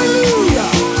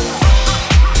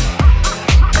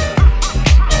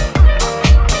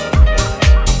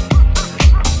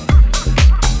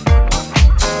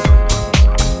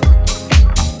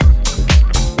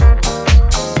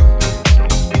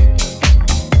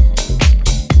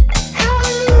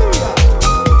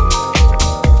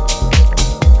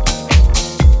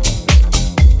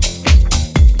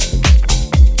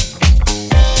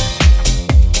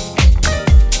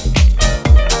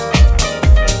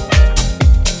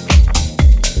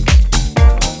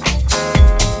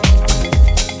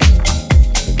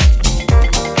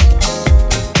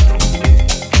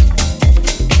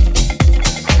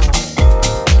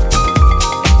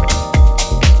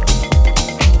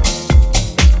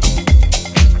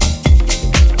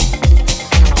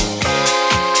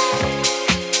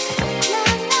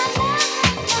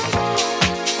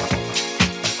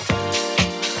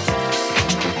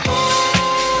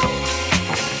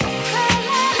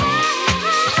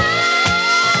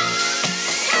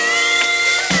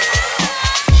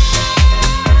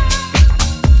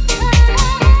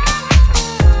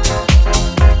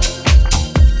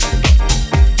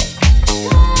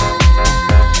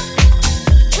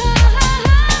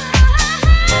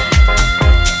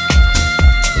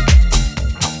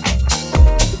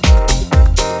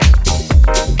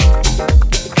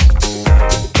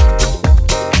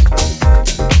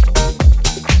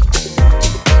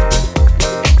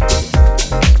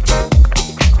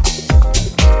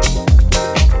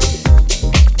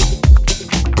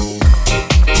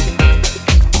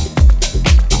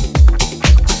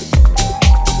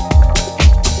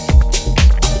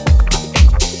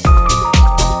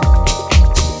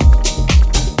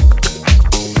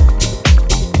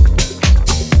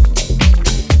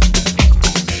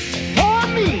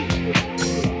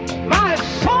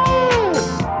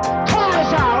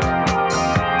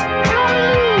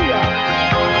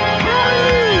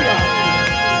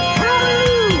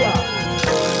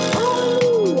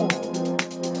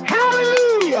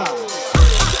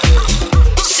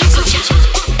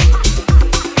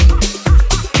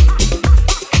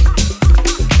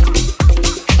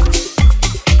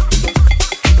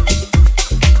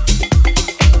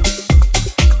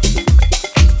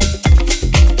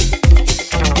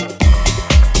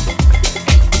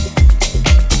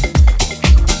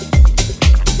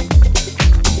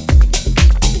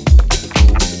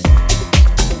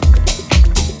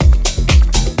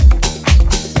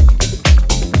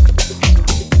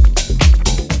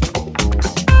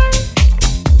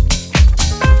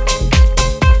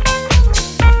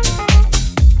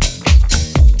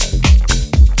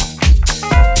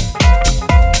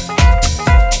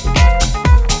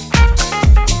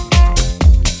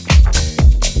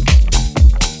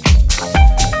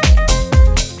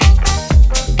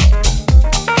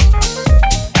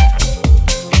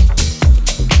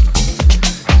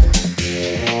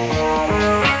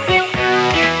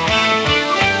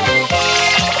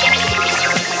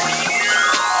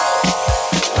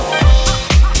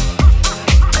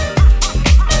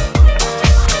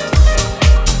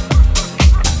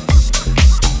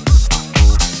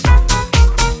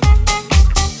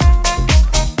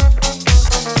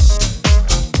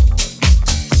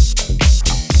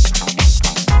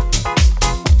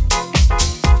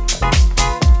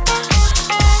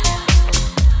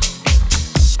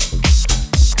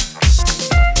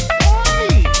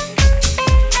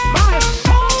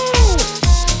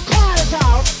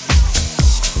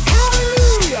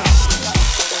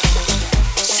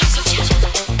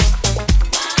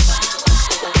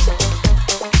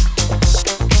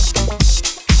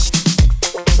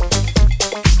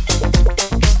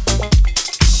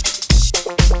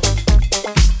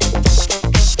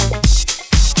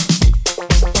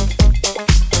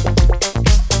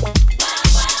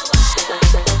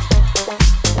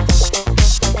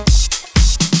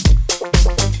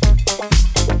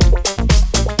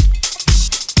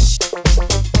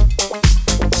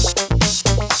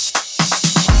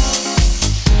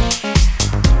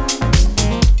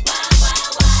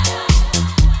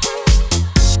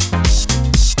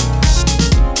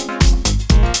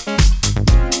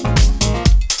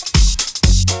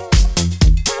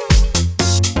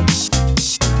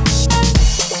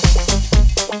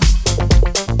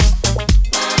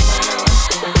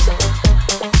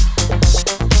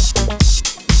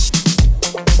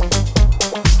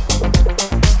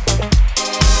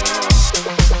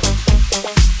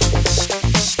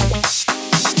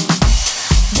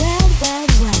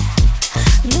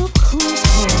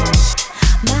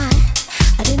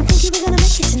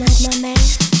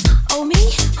 Oh, me?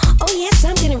 Oh, yes,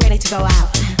 I'm getting ready to go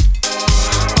out.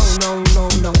 Oh, no, no,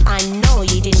 no. I know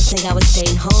you didn't think I was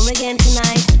staying home again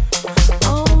tonight.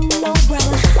 Oh, no,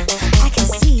 brother. I can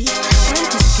see. I'm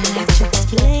just gonna have to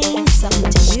explain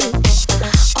something to you.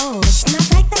 Oh, it's not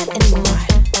like that anymore.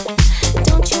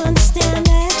 Don't you understand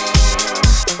that?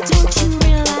 Don't you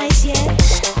realize yet?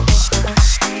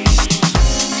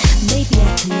 Maybe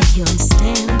I can make you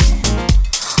understand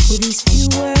with these few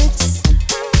words.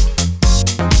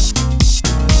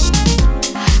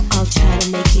 I'll try to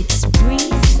make it as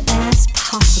brief as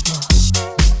possible.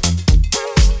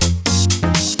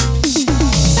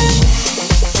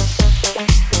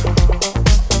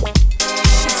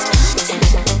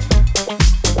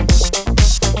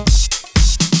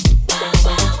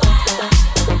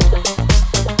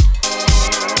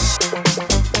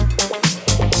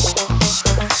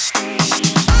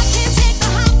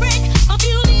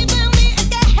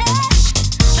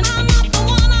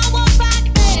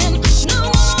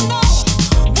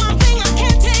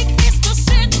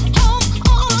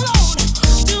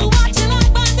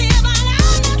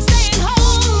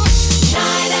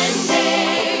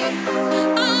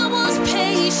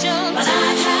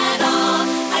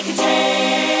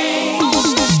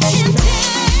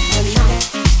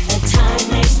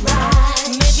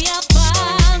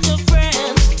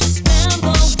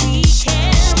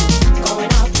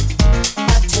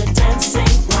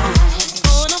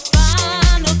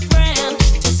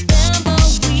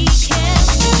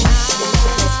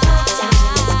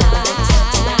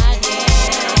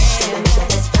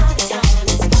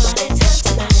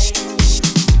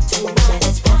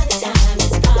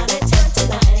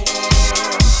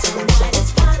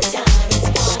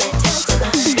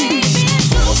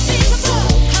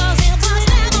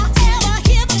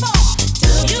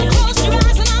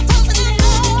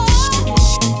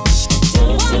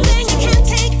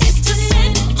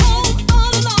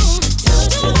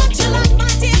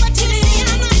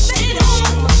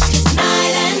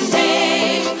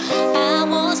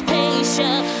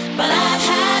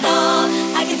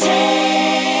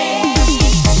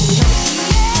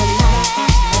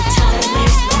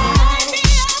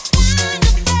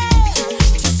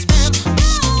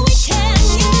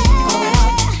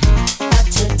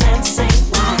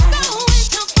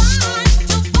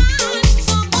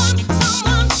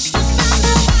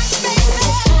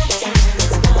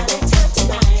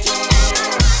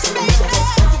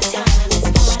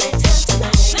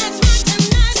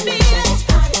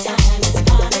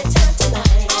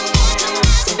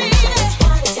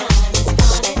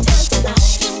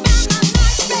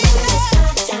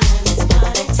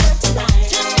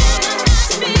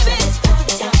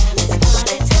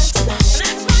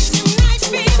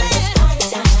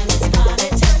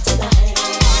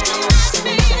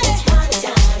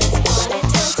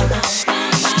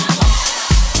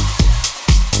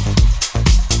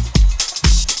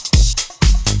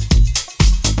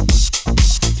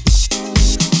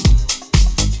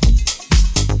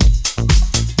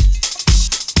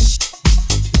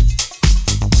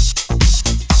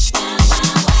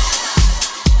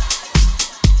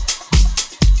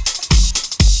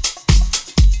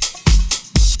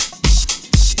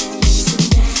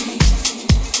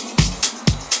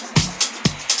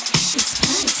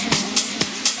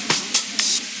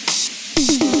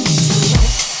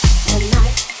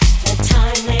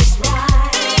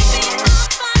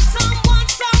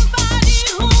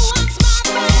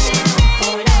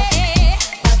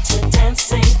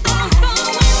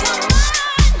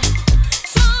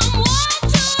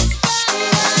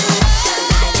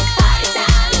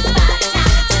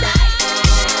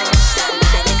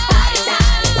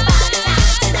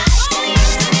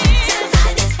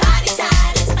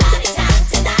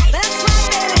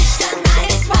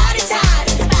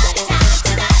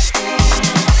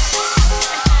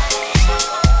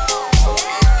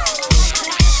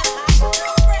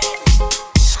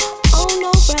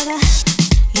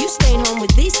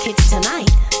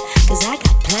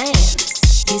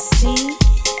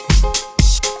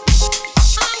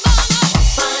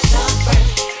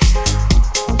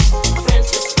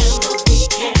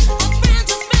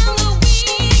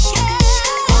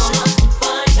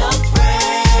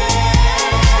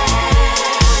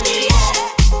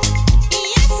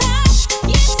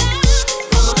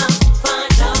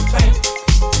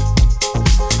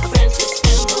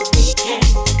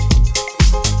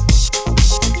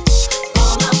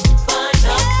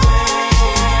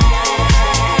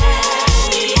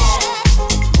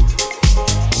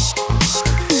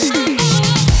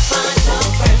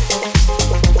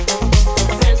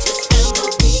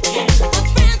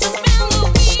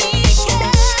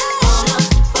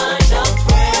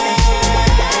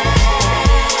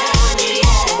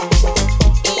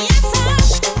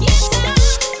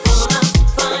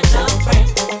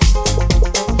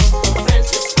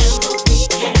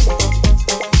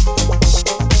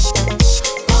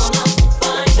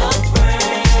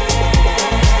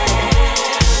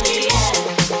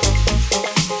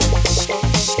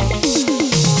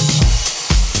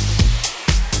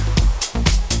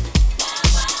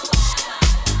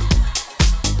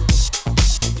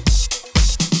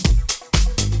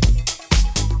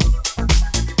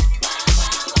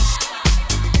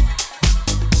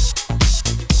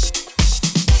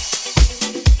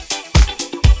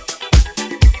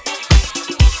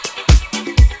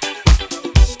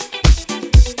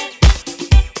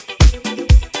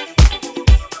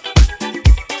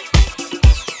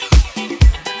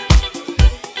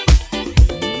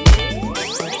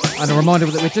 And a reminder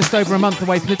that we're just over a month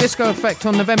away from the Disco Effect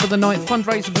on November the 9th,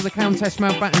 fundraiser for the Countess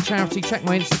Mountbatten charity. Check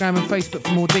my Instagram and Facebook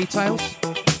for more details.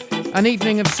 An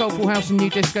evening of soulful house and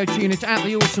new disco tunage at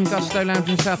the awesome Gusto Lounge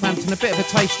in Southampton. A bit of a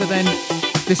taster then.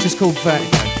 This is called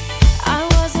Vertigo. I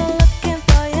wasn't looking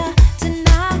for you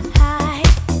tonight.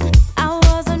 I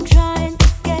wasn't trying to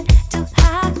get too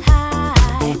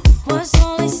high. Was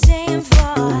only staying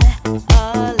for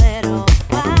a little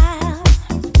while.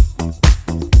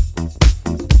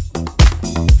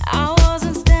 I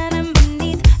wasn't standing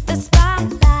beneath the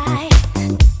spotlight.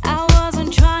 I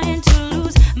wasn't trying to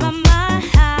lose my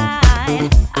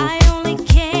mind. I only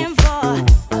came for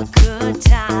a good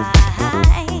time.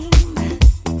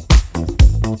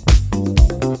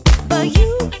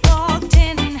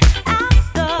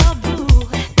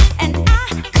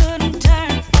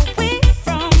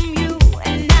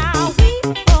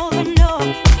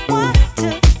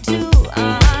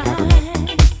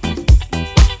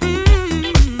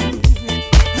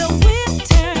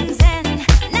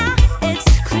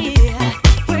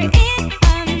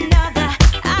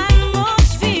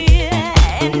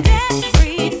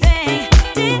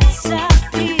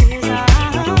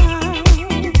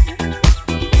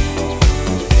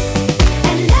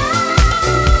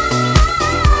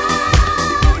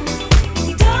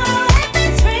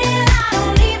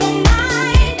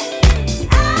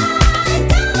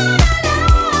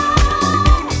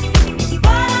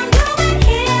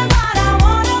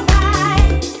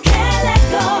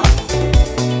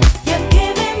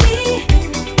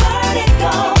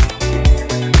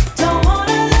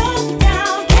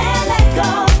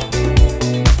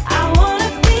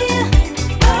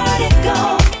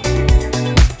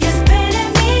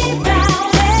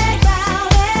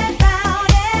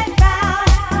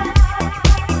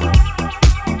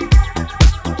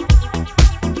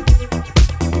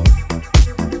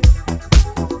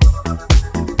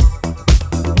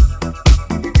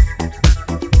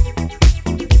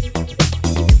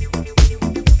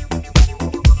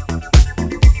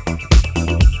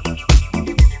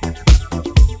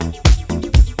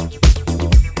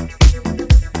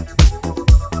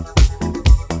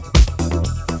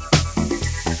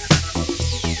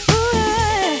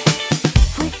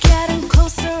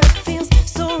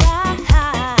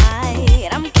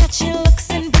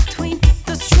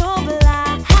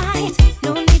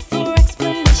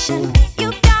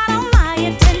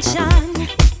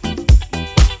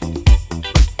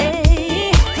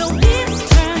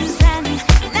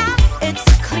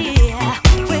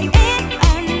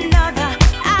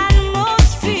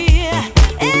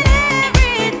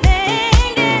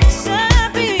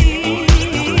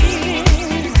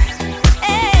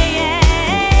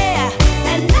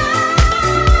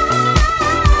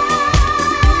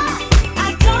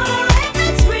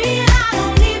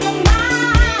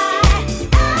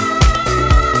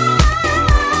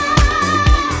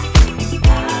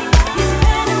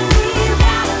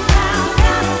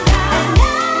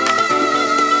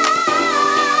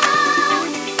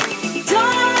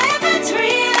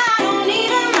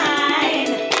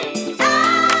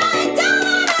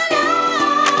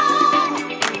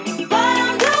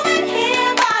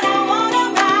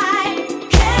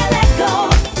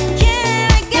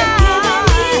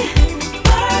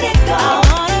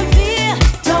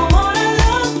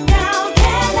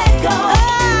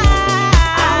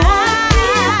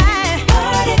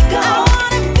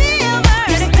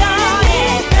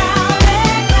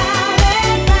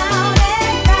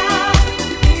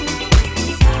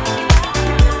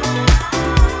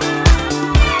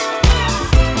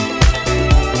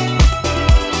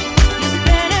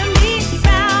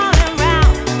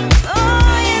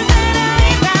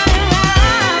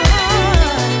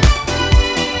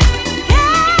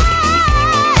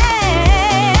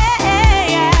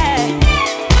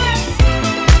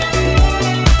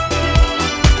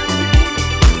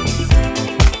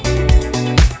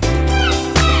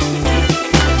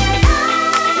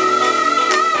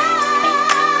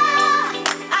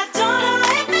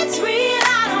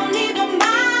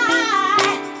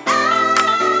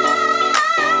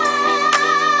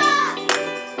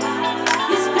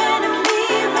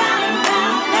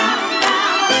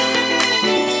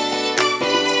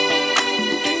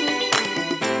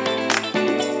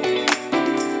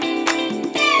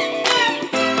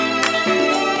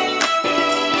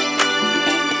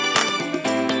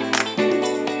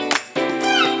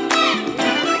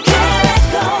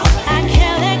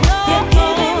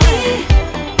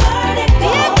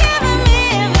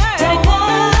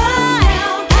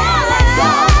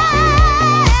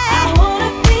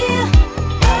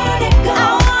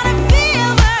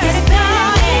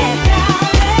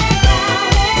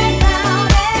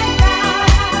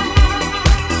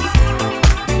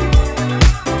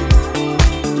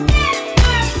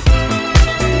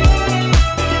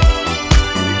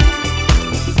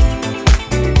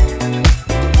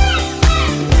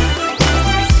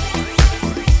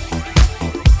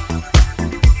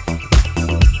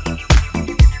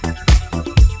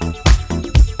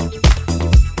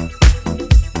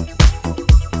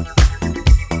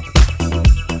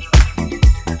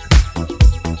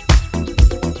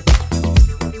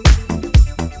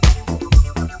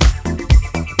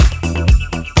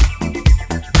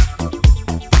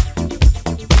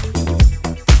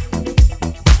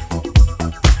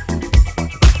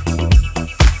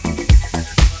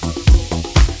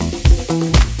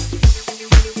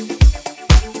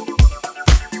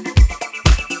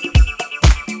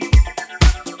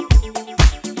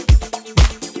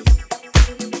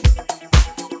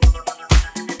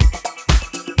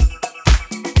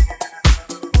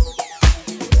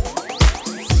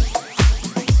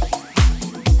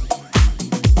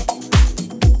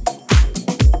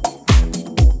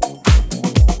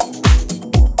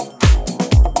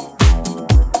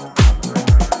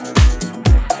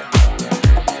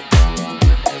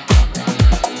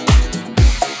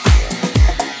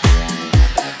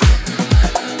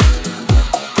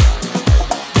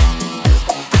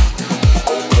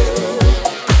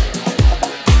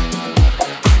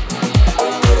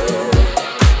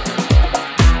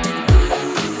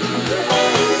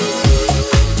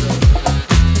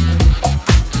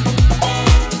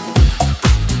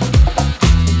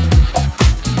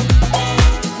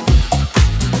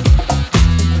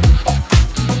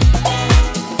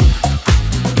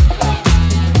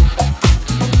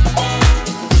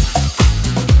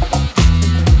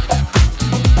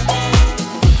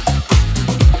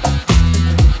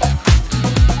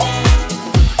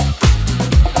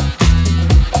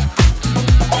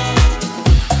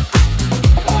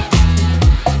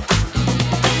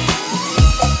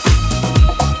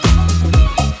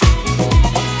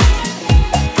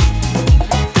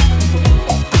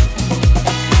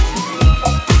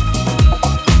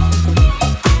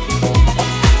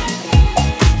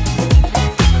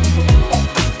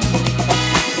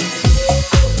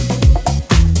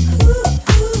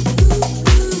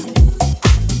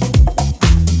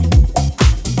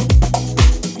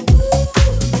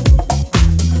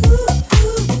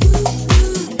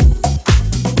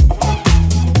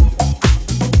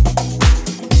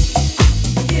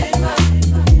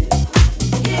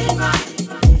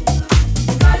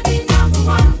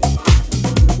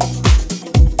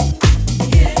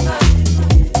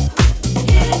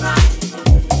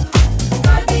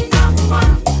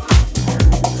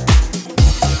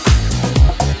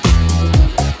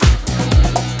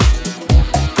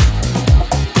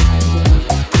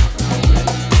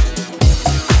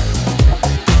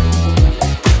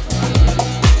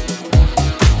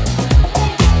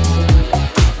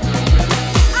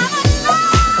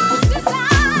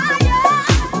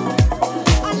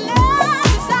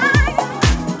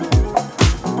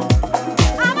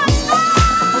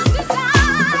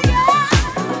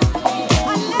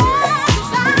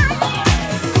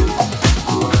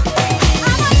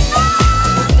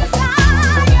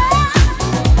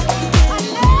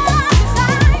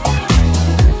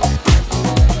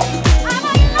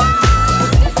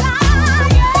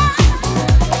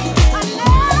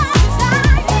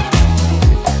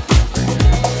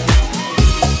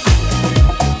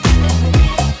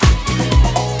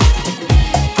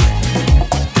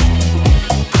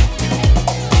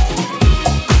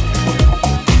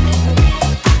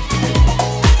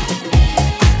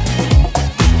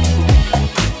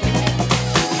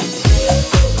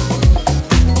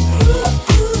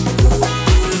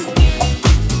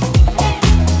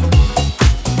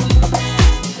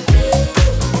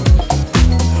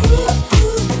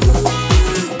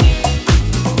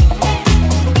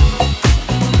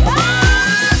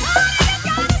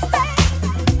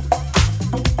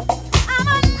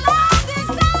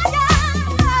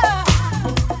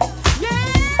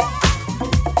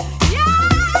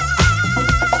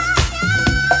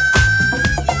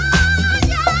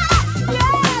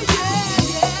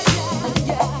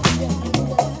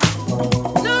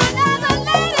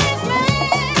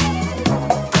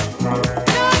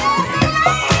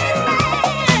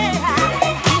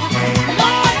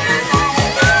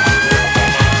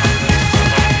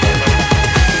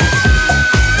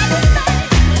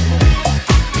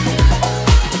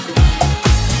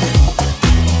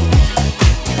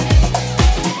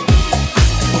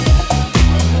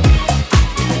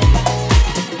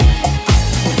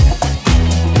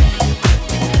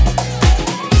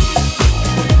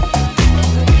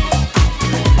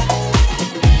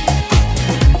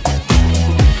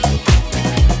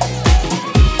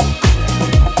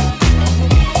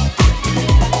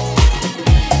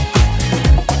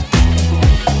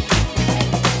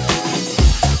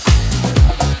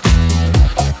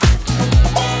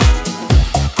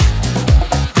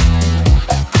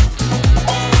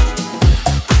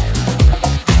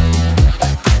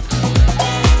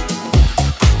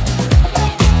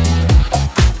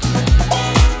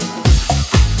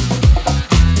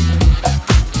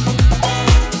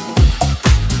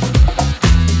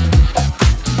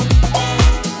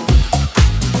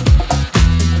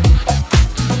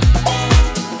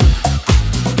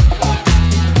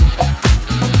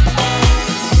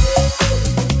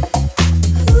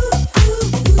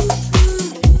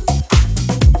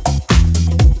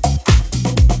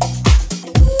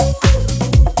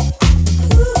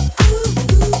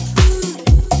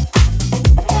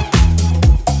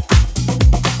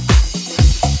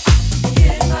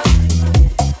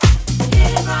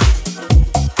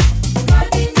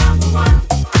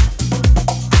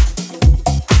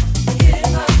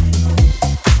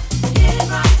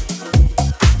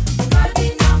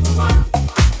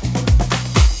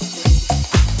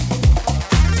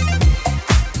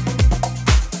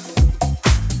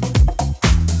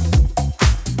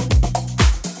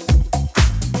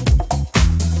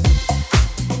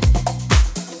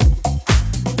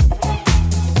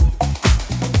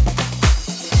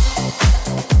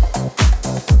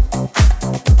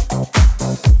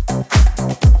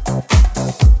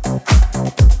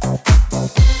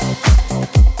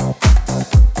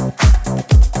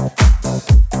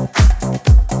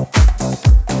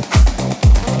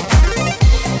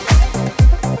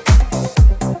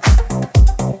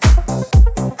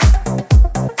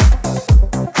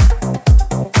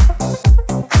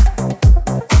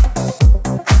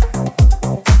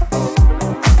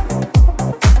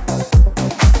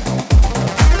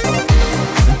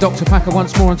 Dr. Packer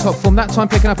once more on top form, that time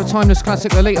picking up a timeless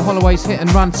classic, Lolita Holloway's Hit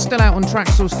and Run, still out on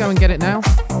Traxsource, go and get it now.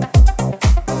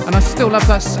 And I still love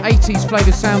that 80s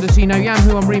flavoured sound, as you know,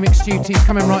 Yamhu on remix duties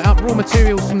coming right up, raw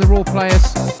materials from the Raw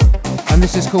Players, and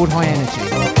this is called High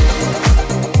Energy.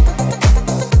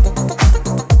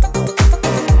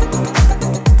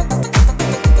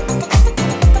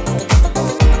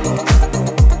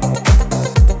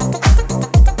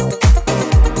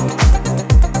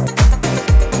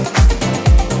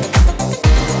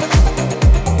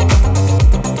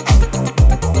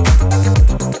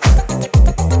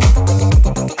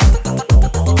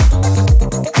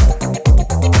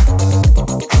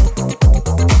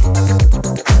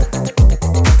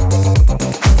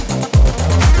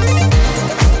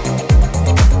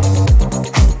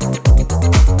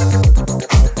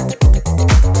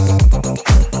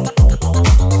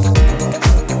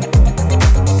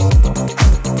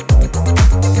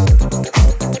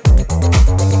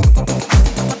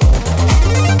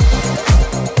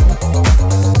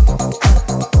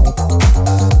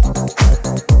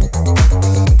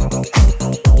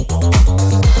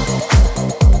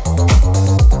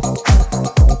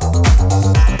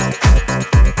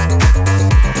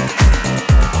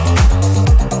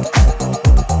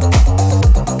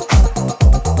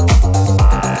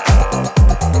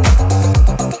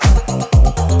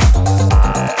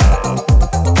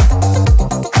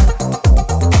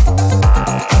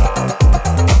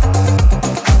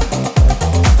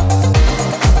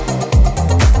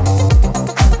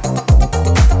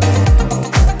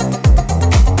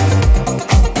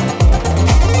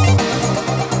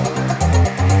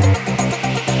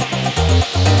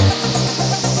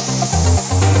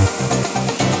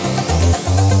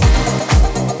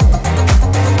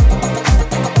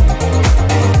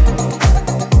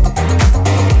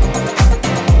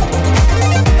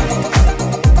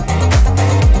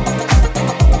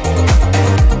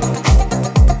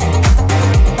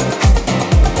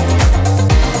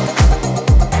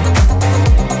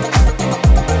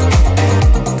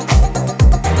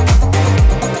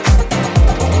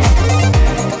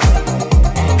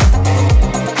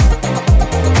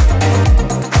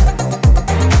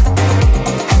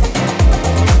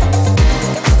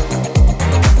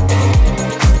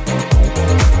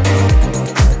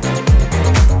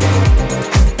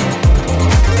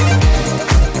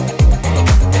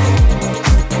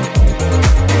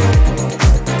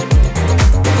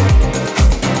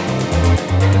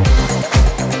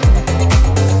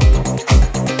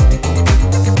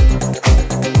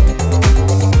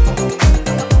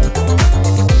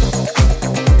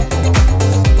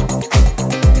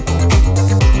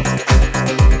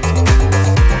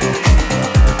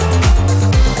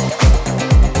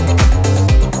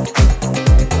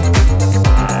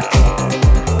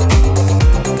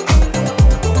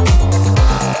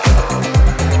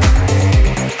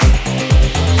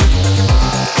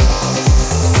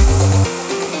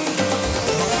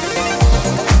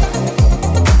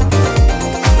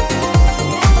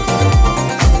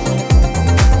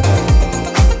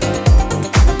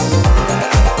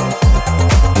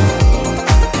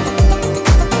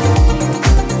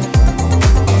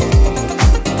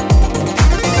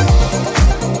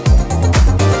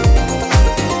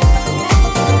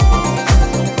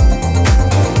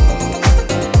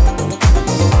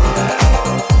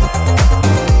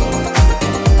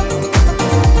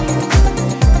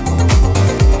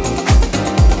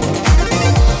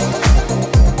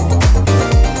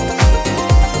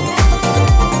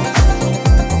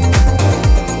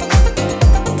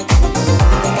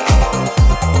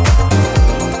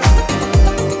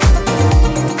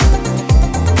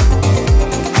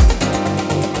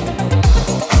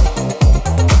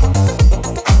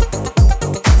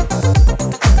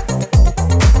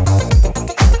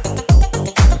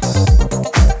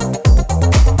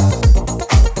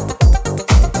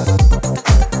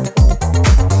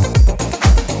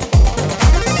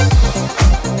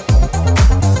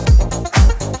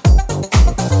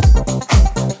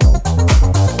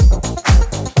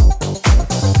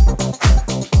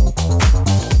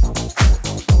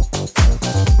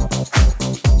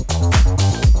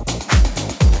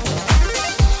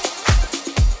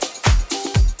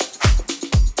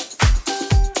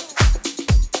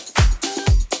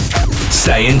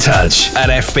 Stay in touch at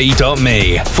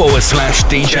fb.me/DJ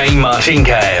Martin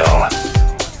Gale.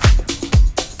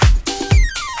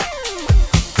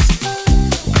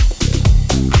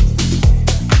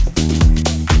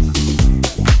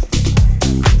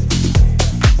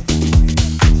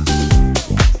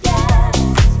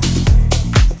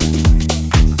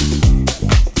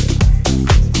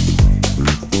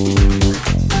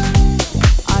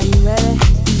 Are you ready?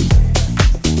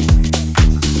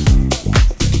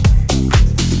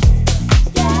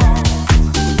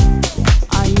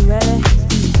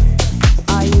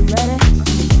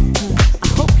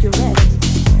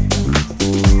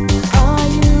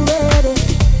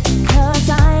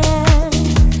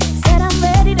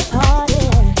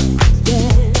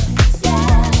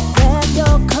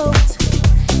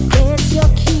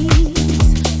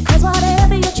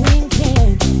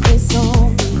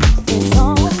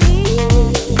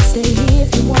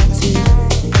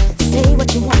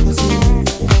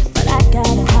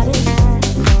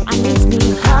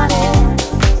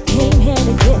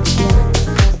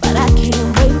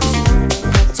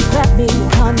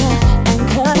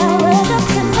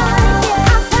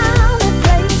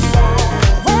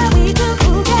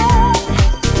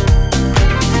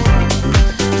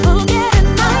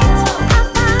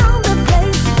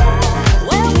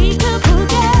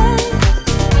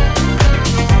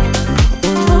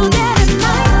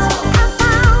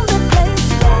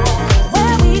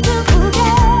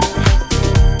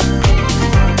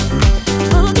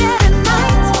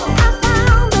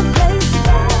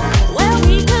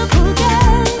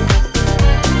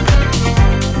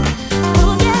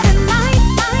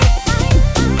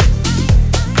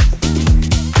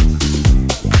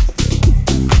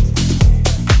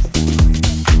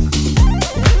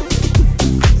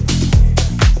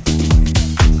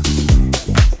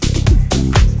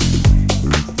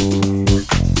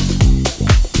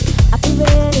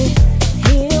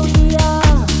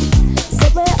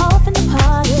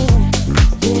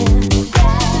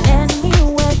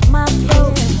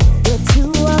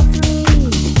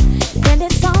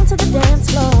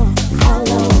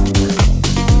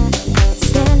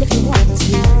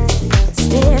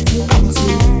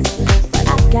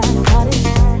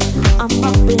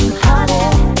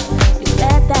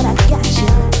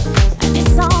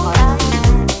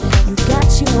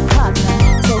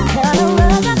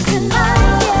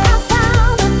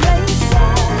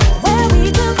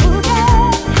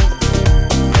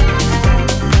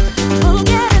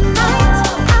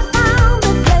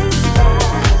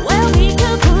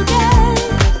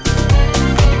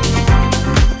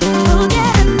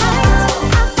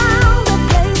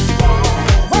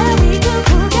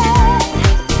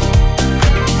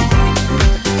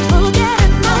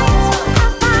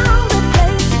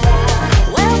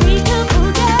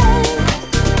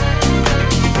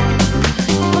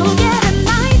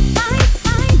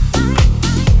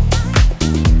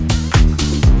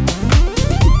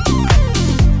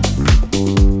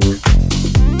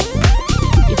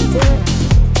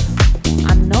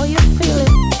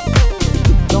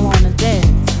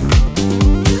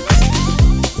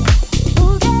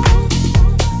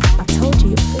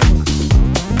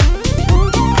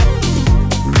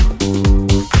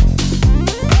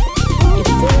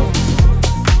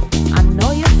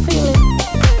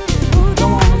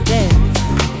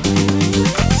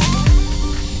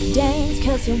 Dance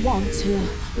cause you want to,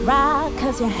 ride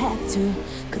cause you have to,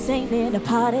 cause ain't it a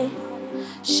party?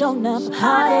 Show enough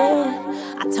party.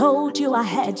 I told you I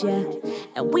had you,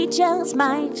 and we just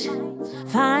might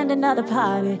find another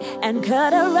party and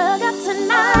cut a rug up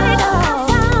tonight. Oh, I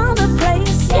found a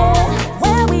place, yeah,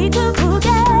 where we could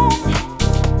boogie,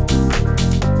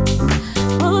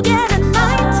 boogie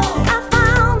tonight. I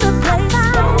found a place,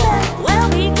 yeah, where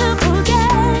we could boogie,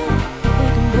 we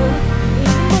can boogie,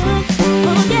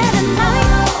 boogie tonight.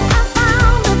 I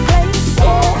found a place,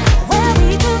 yeah, where we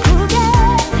could boogie.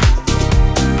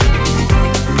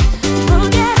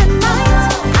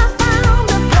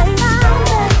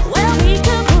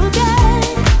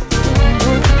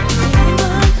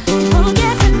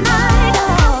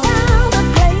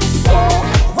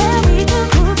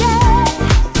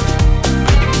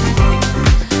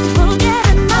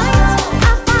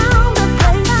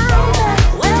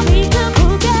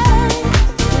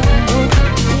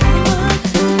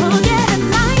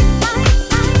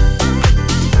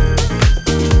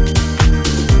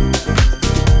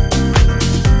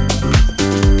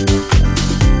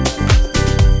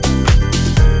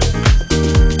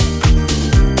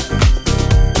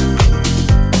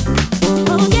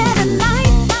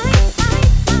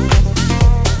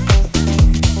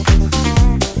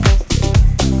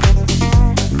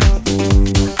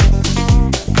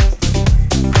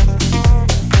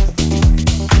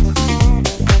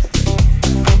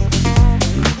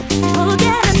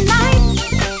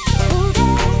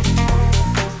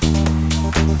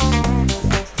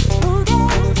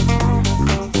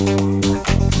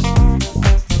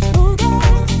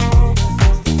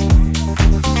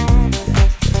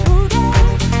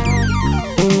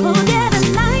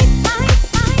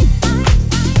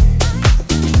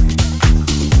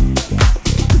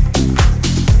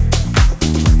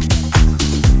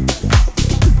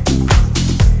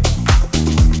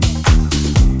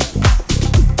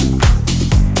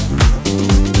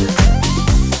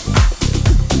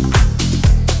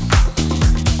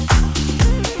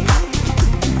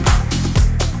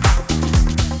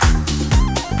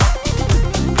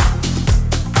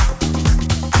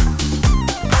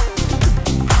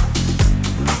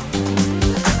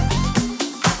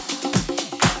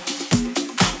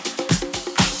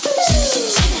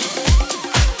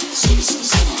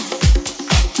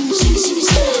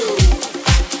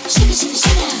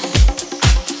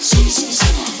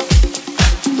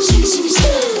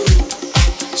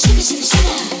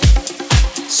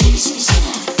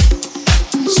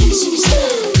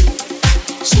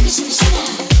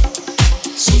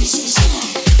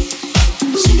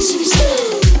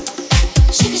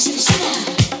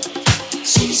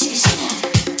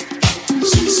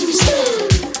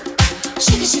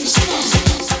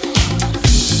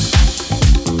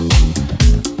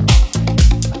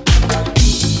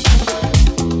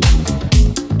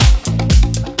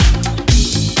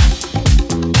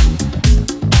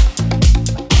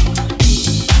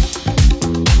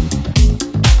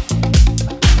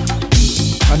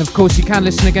 Of course, you can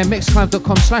listen again,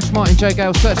 mixcloud.com/Martin J.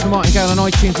 Gale, search for Martin Gale on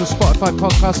iTunes or Spotify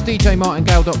podcast,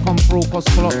 djmartingale.com for all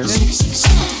possible options.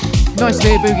 Nice to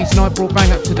hear Boogie tonight, brought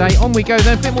bang up today. On we go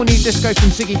then, a bit more new disco from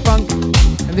Ziggy Funk,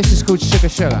 and this is called Sugar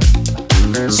Sugar.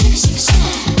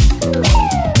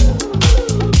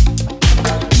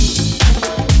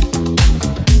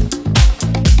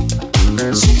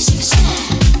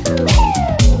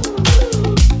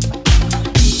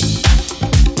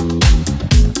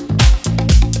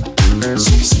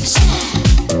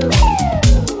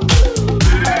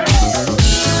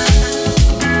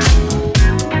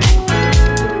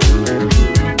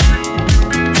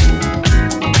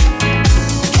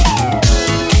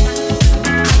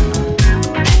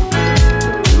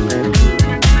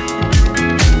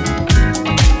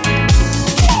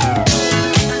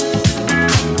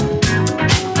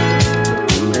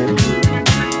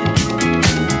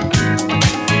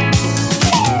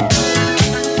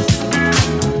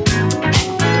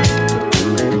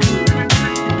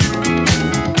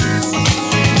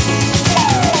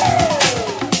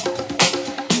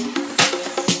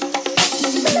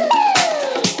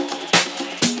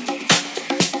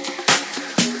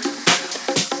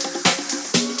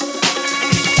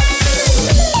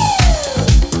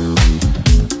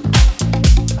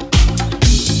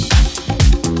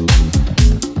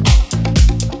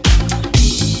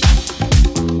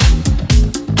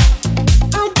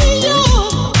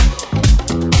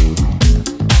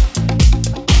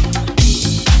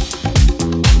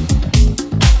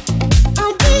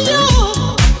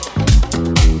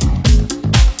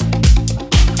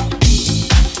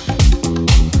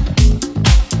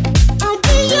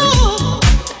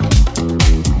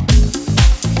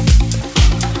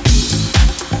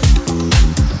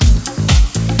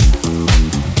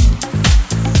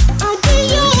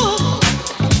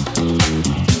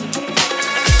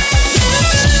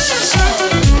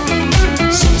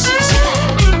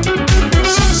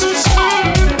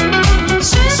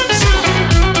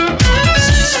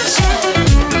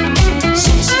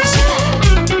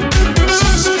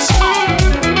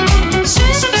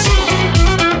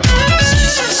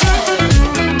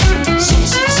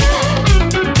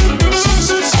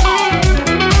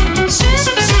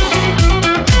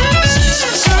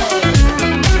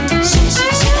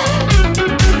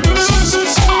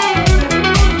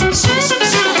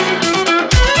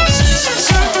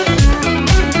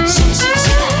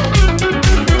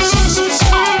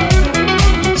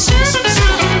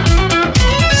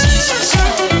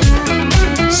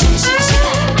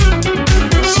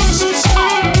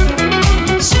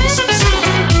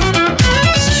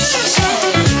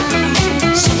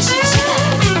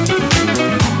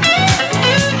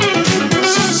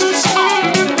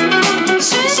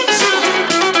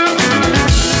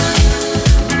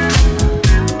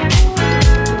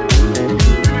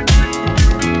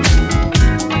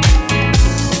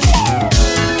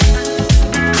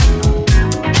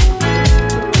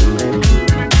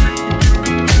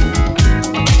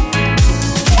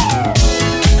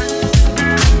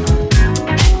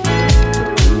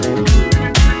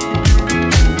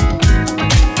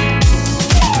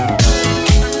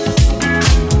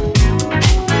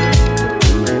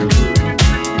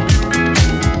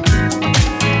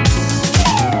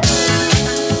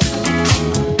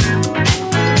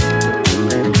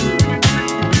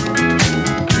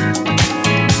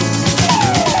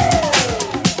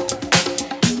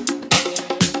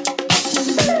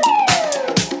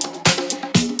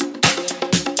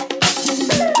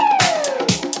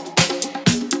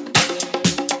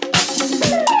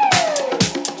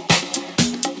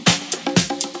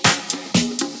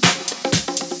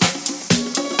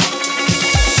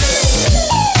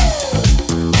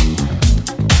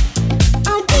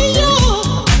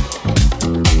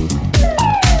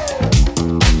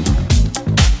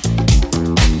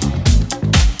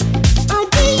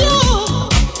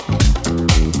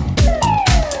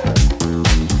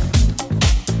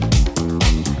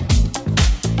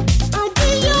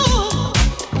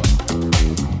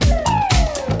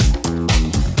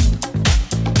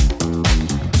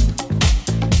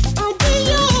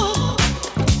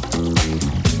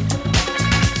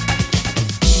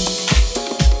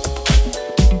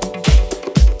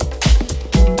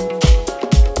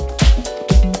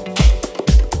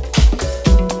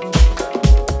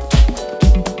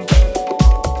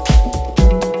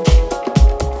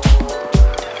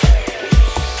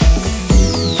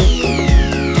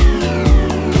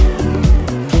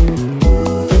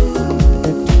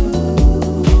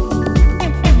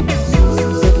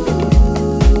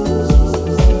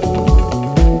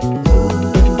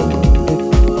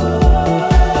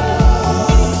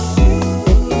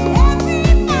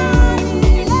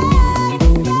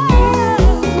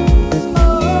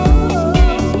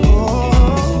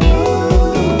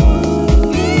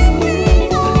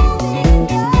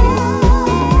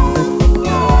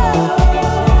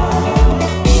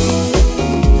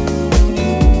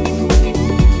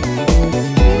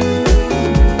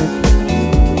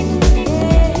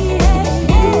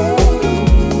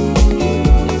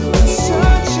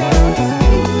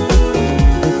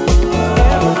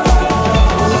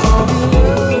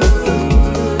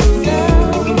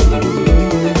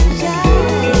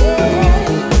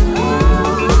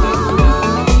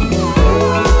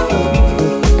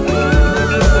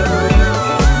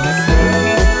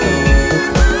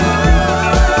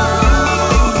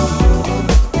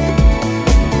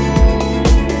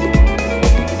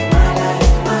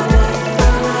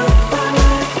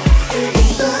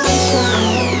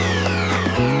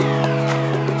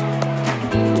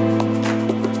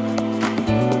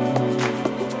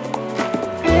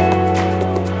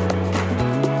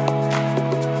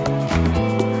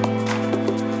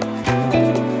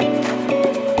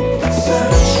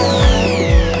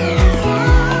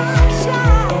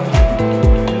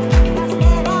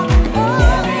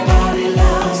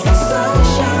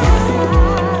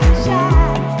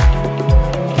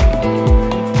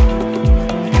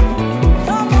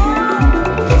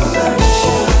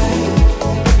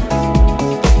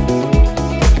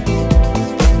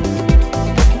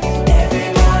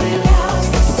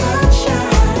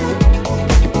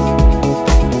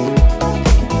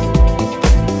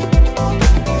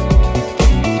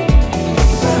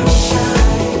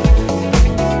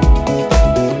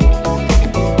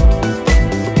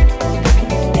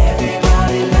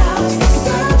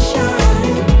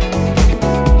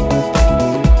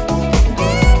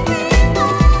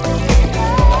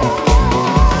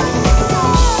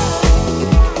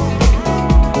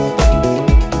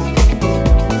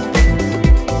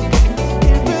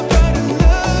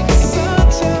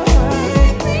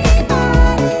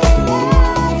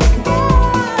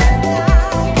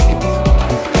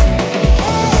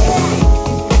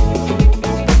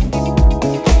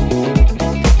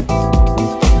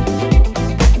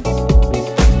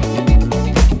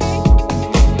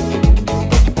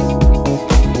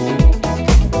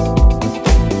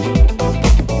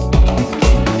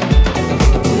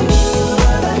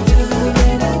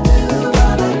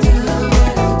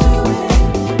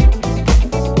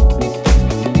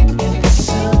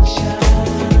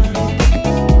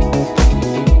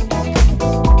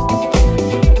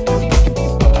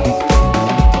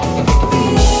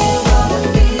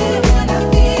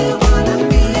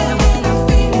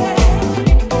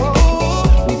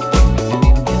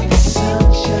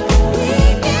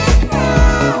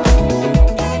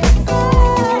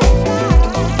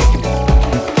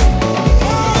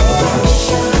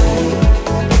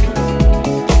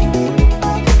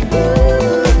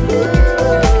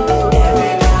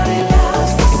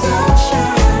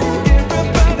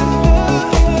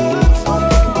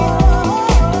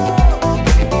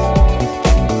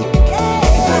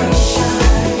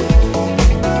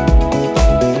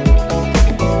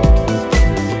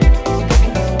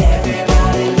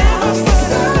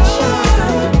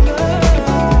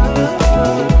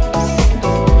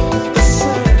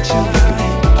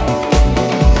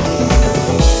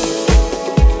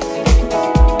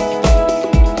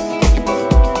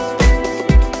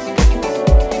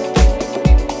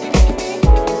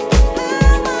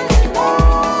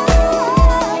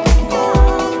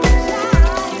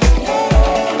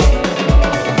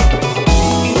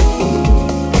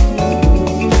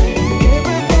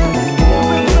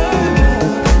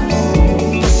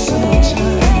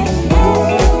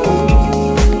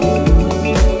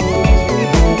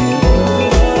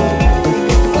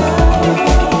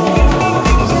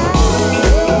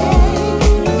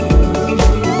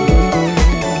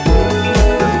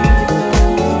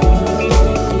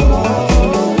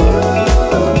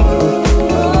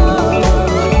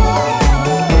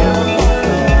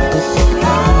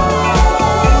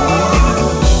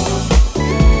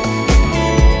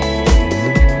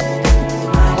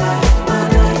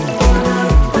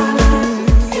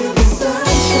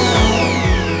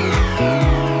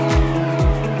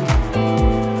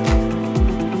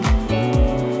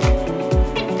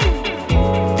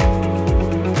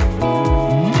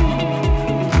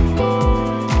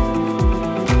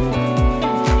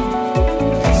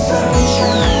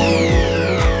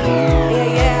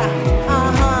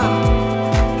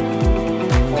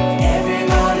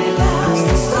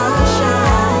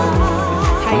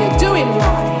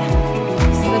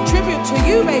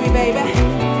 too, baby, baby.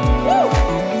 Woo!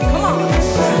 Come on.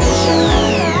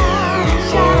 Sunshine.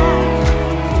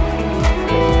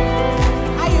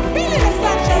 Are you feeling the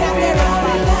sunshine out there,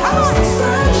 everybody? Come on. The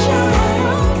sunshine.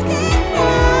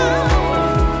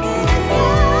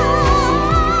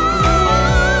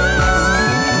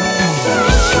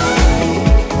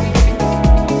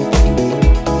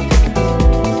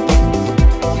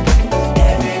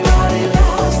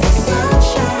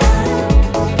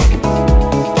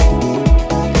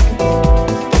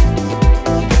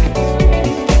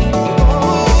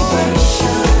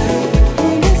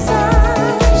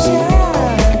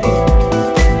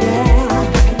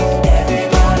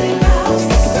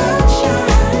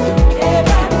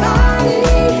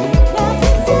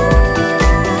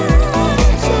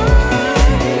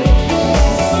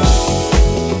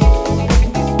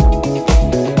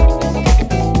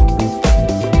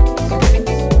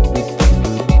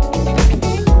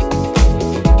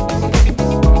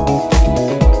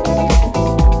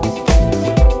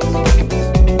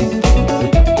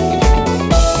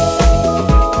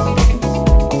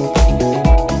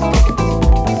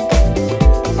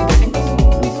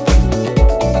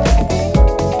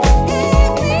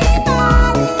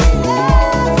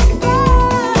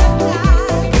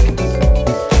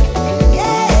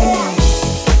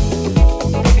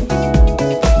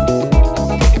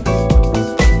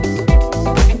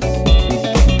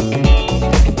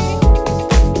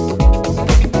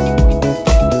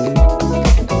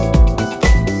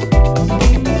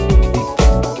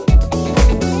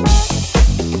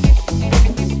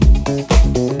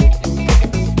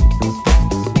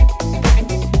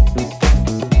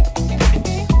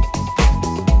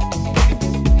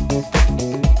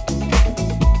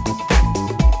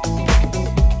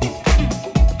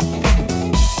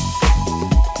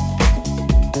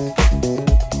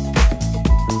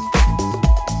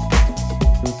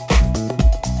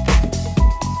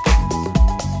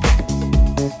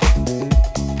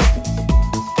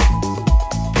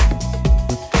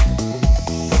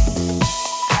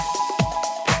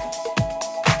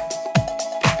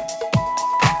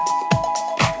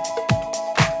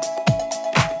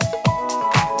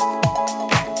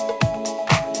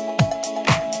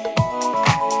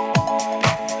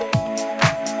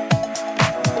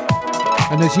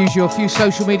 And as usual, a few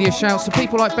social media shouts to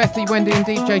people like Bethy, Wendy and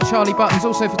DJ Charlie Buttons,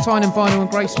 also for Tyne and Vinyl and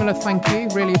Grace Miller, thank you,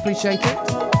 really appreciate it.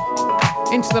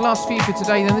 Into the last few for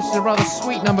today then, this is a rather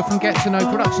sweet number from Get To Know,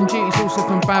 production duties also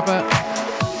from Baba.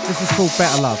 This is called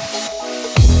Better Love.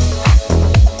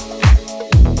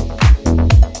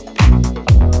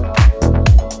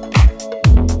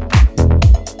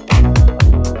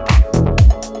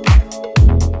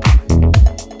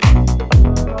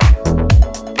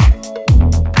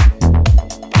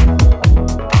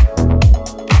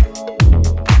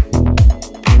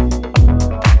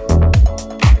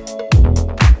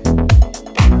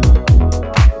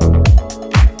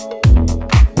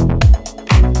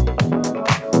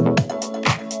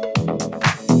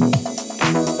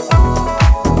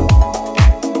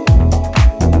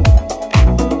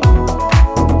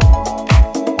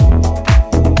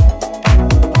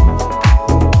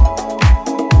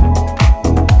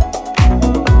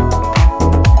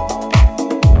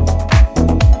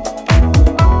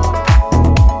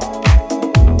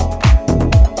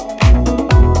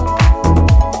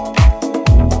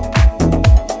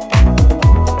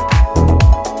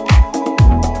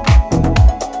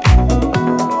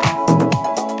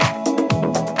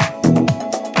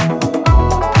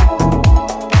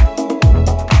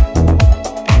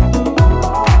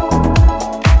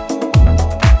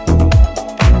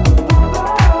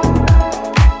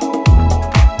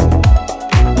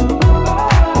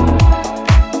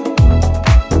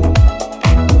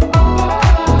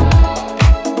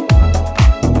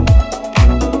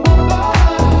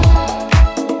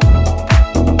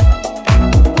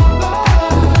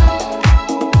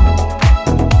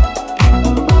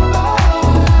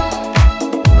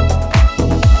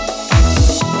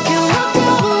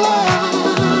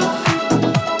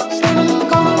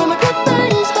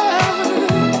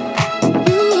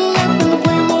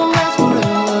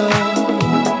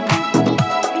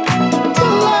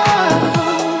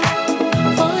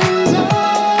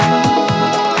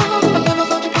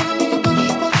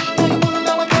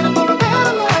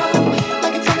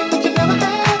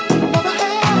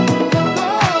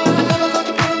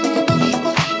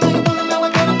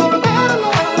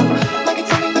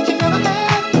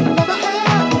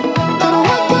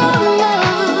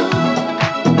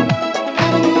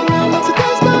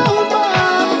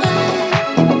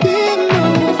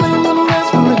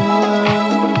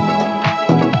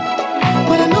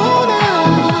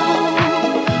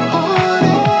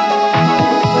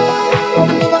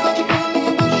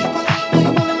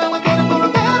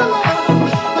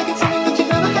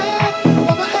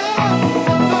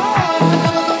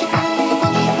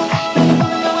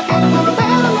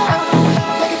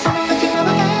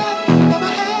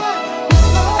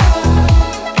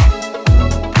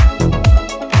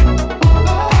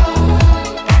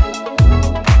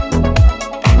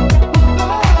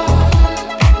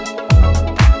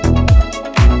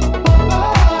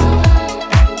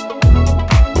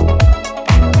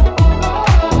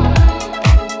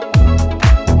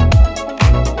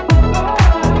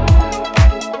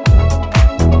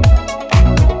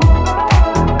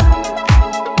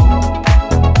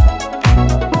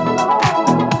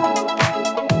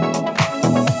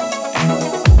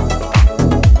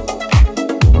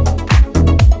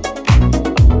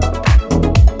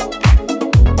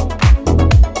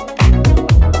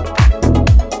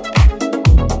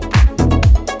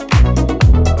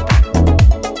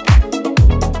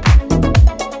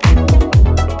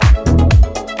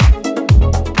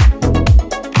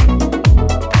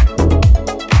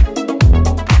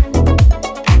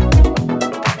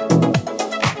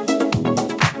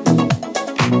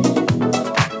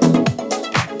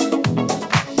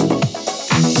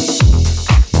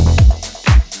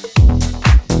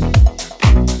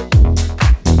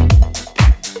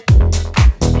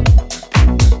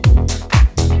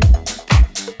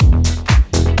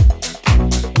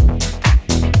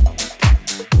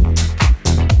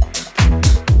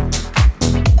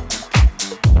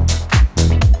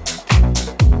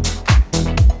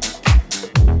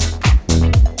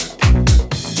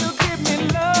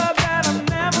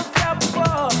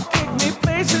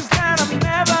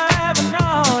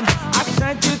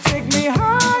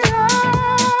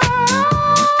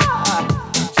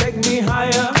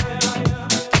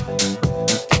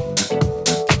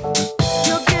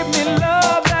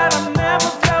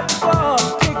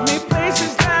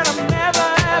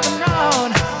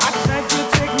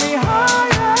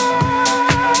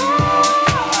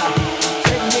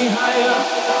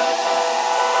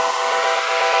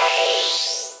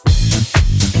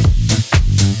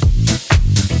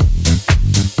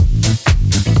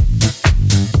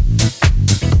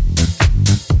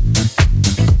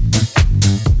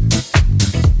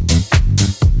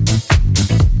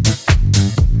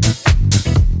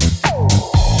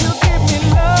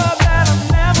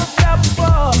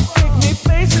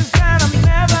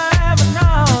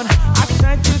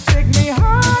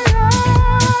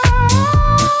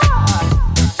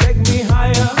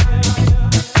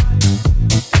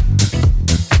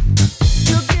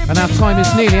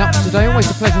 is nearly up today. Always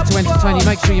a pleasure to entertain you.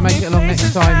 Make sure you make it along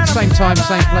next time, same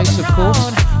place, of course.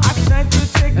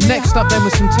 And next up then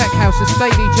with some tech house, it's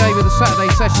Davey J with the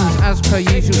Saturday sessions as per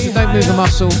usual, so don't move a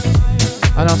muscle,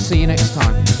 and I'll see you next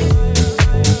time.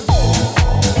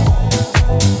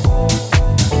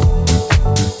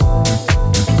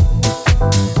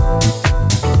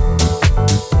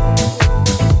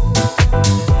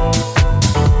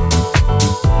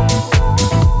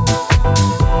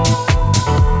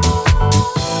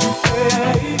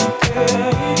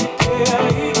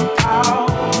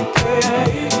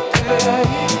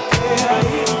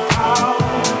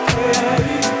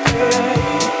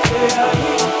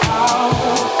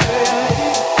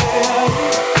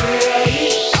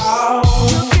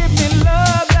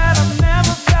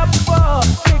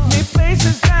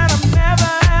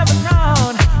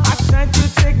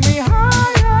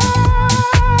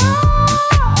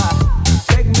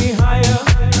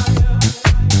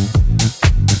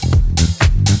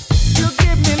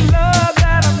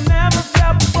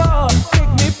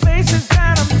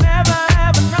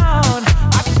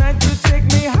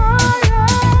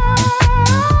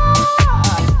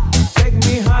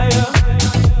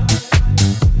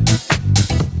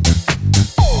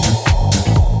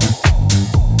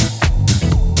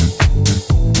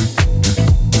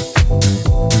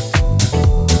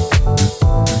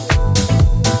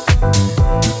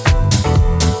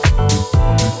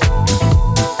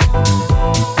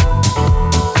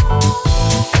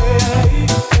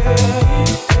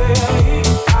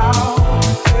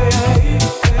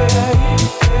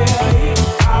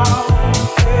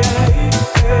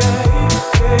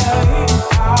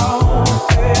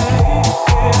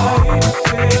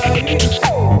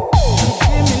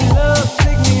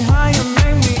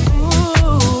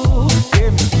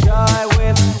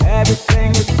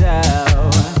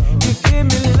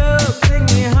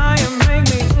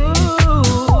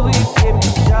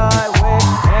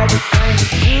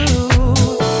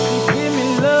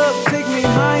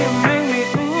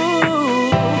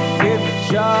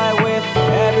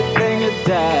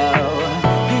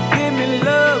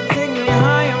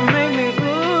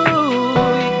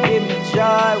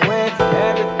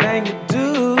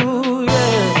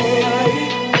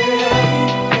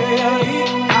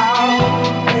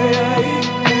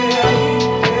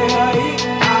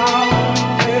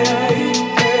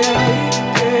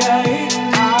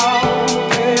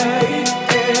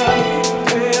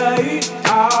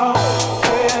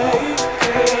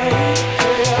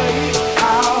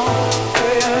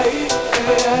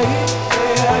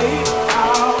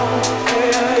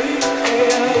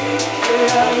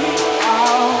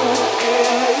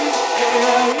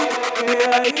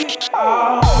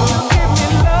 Oh.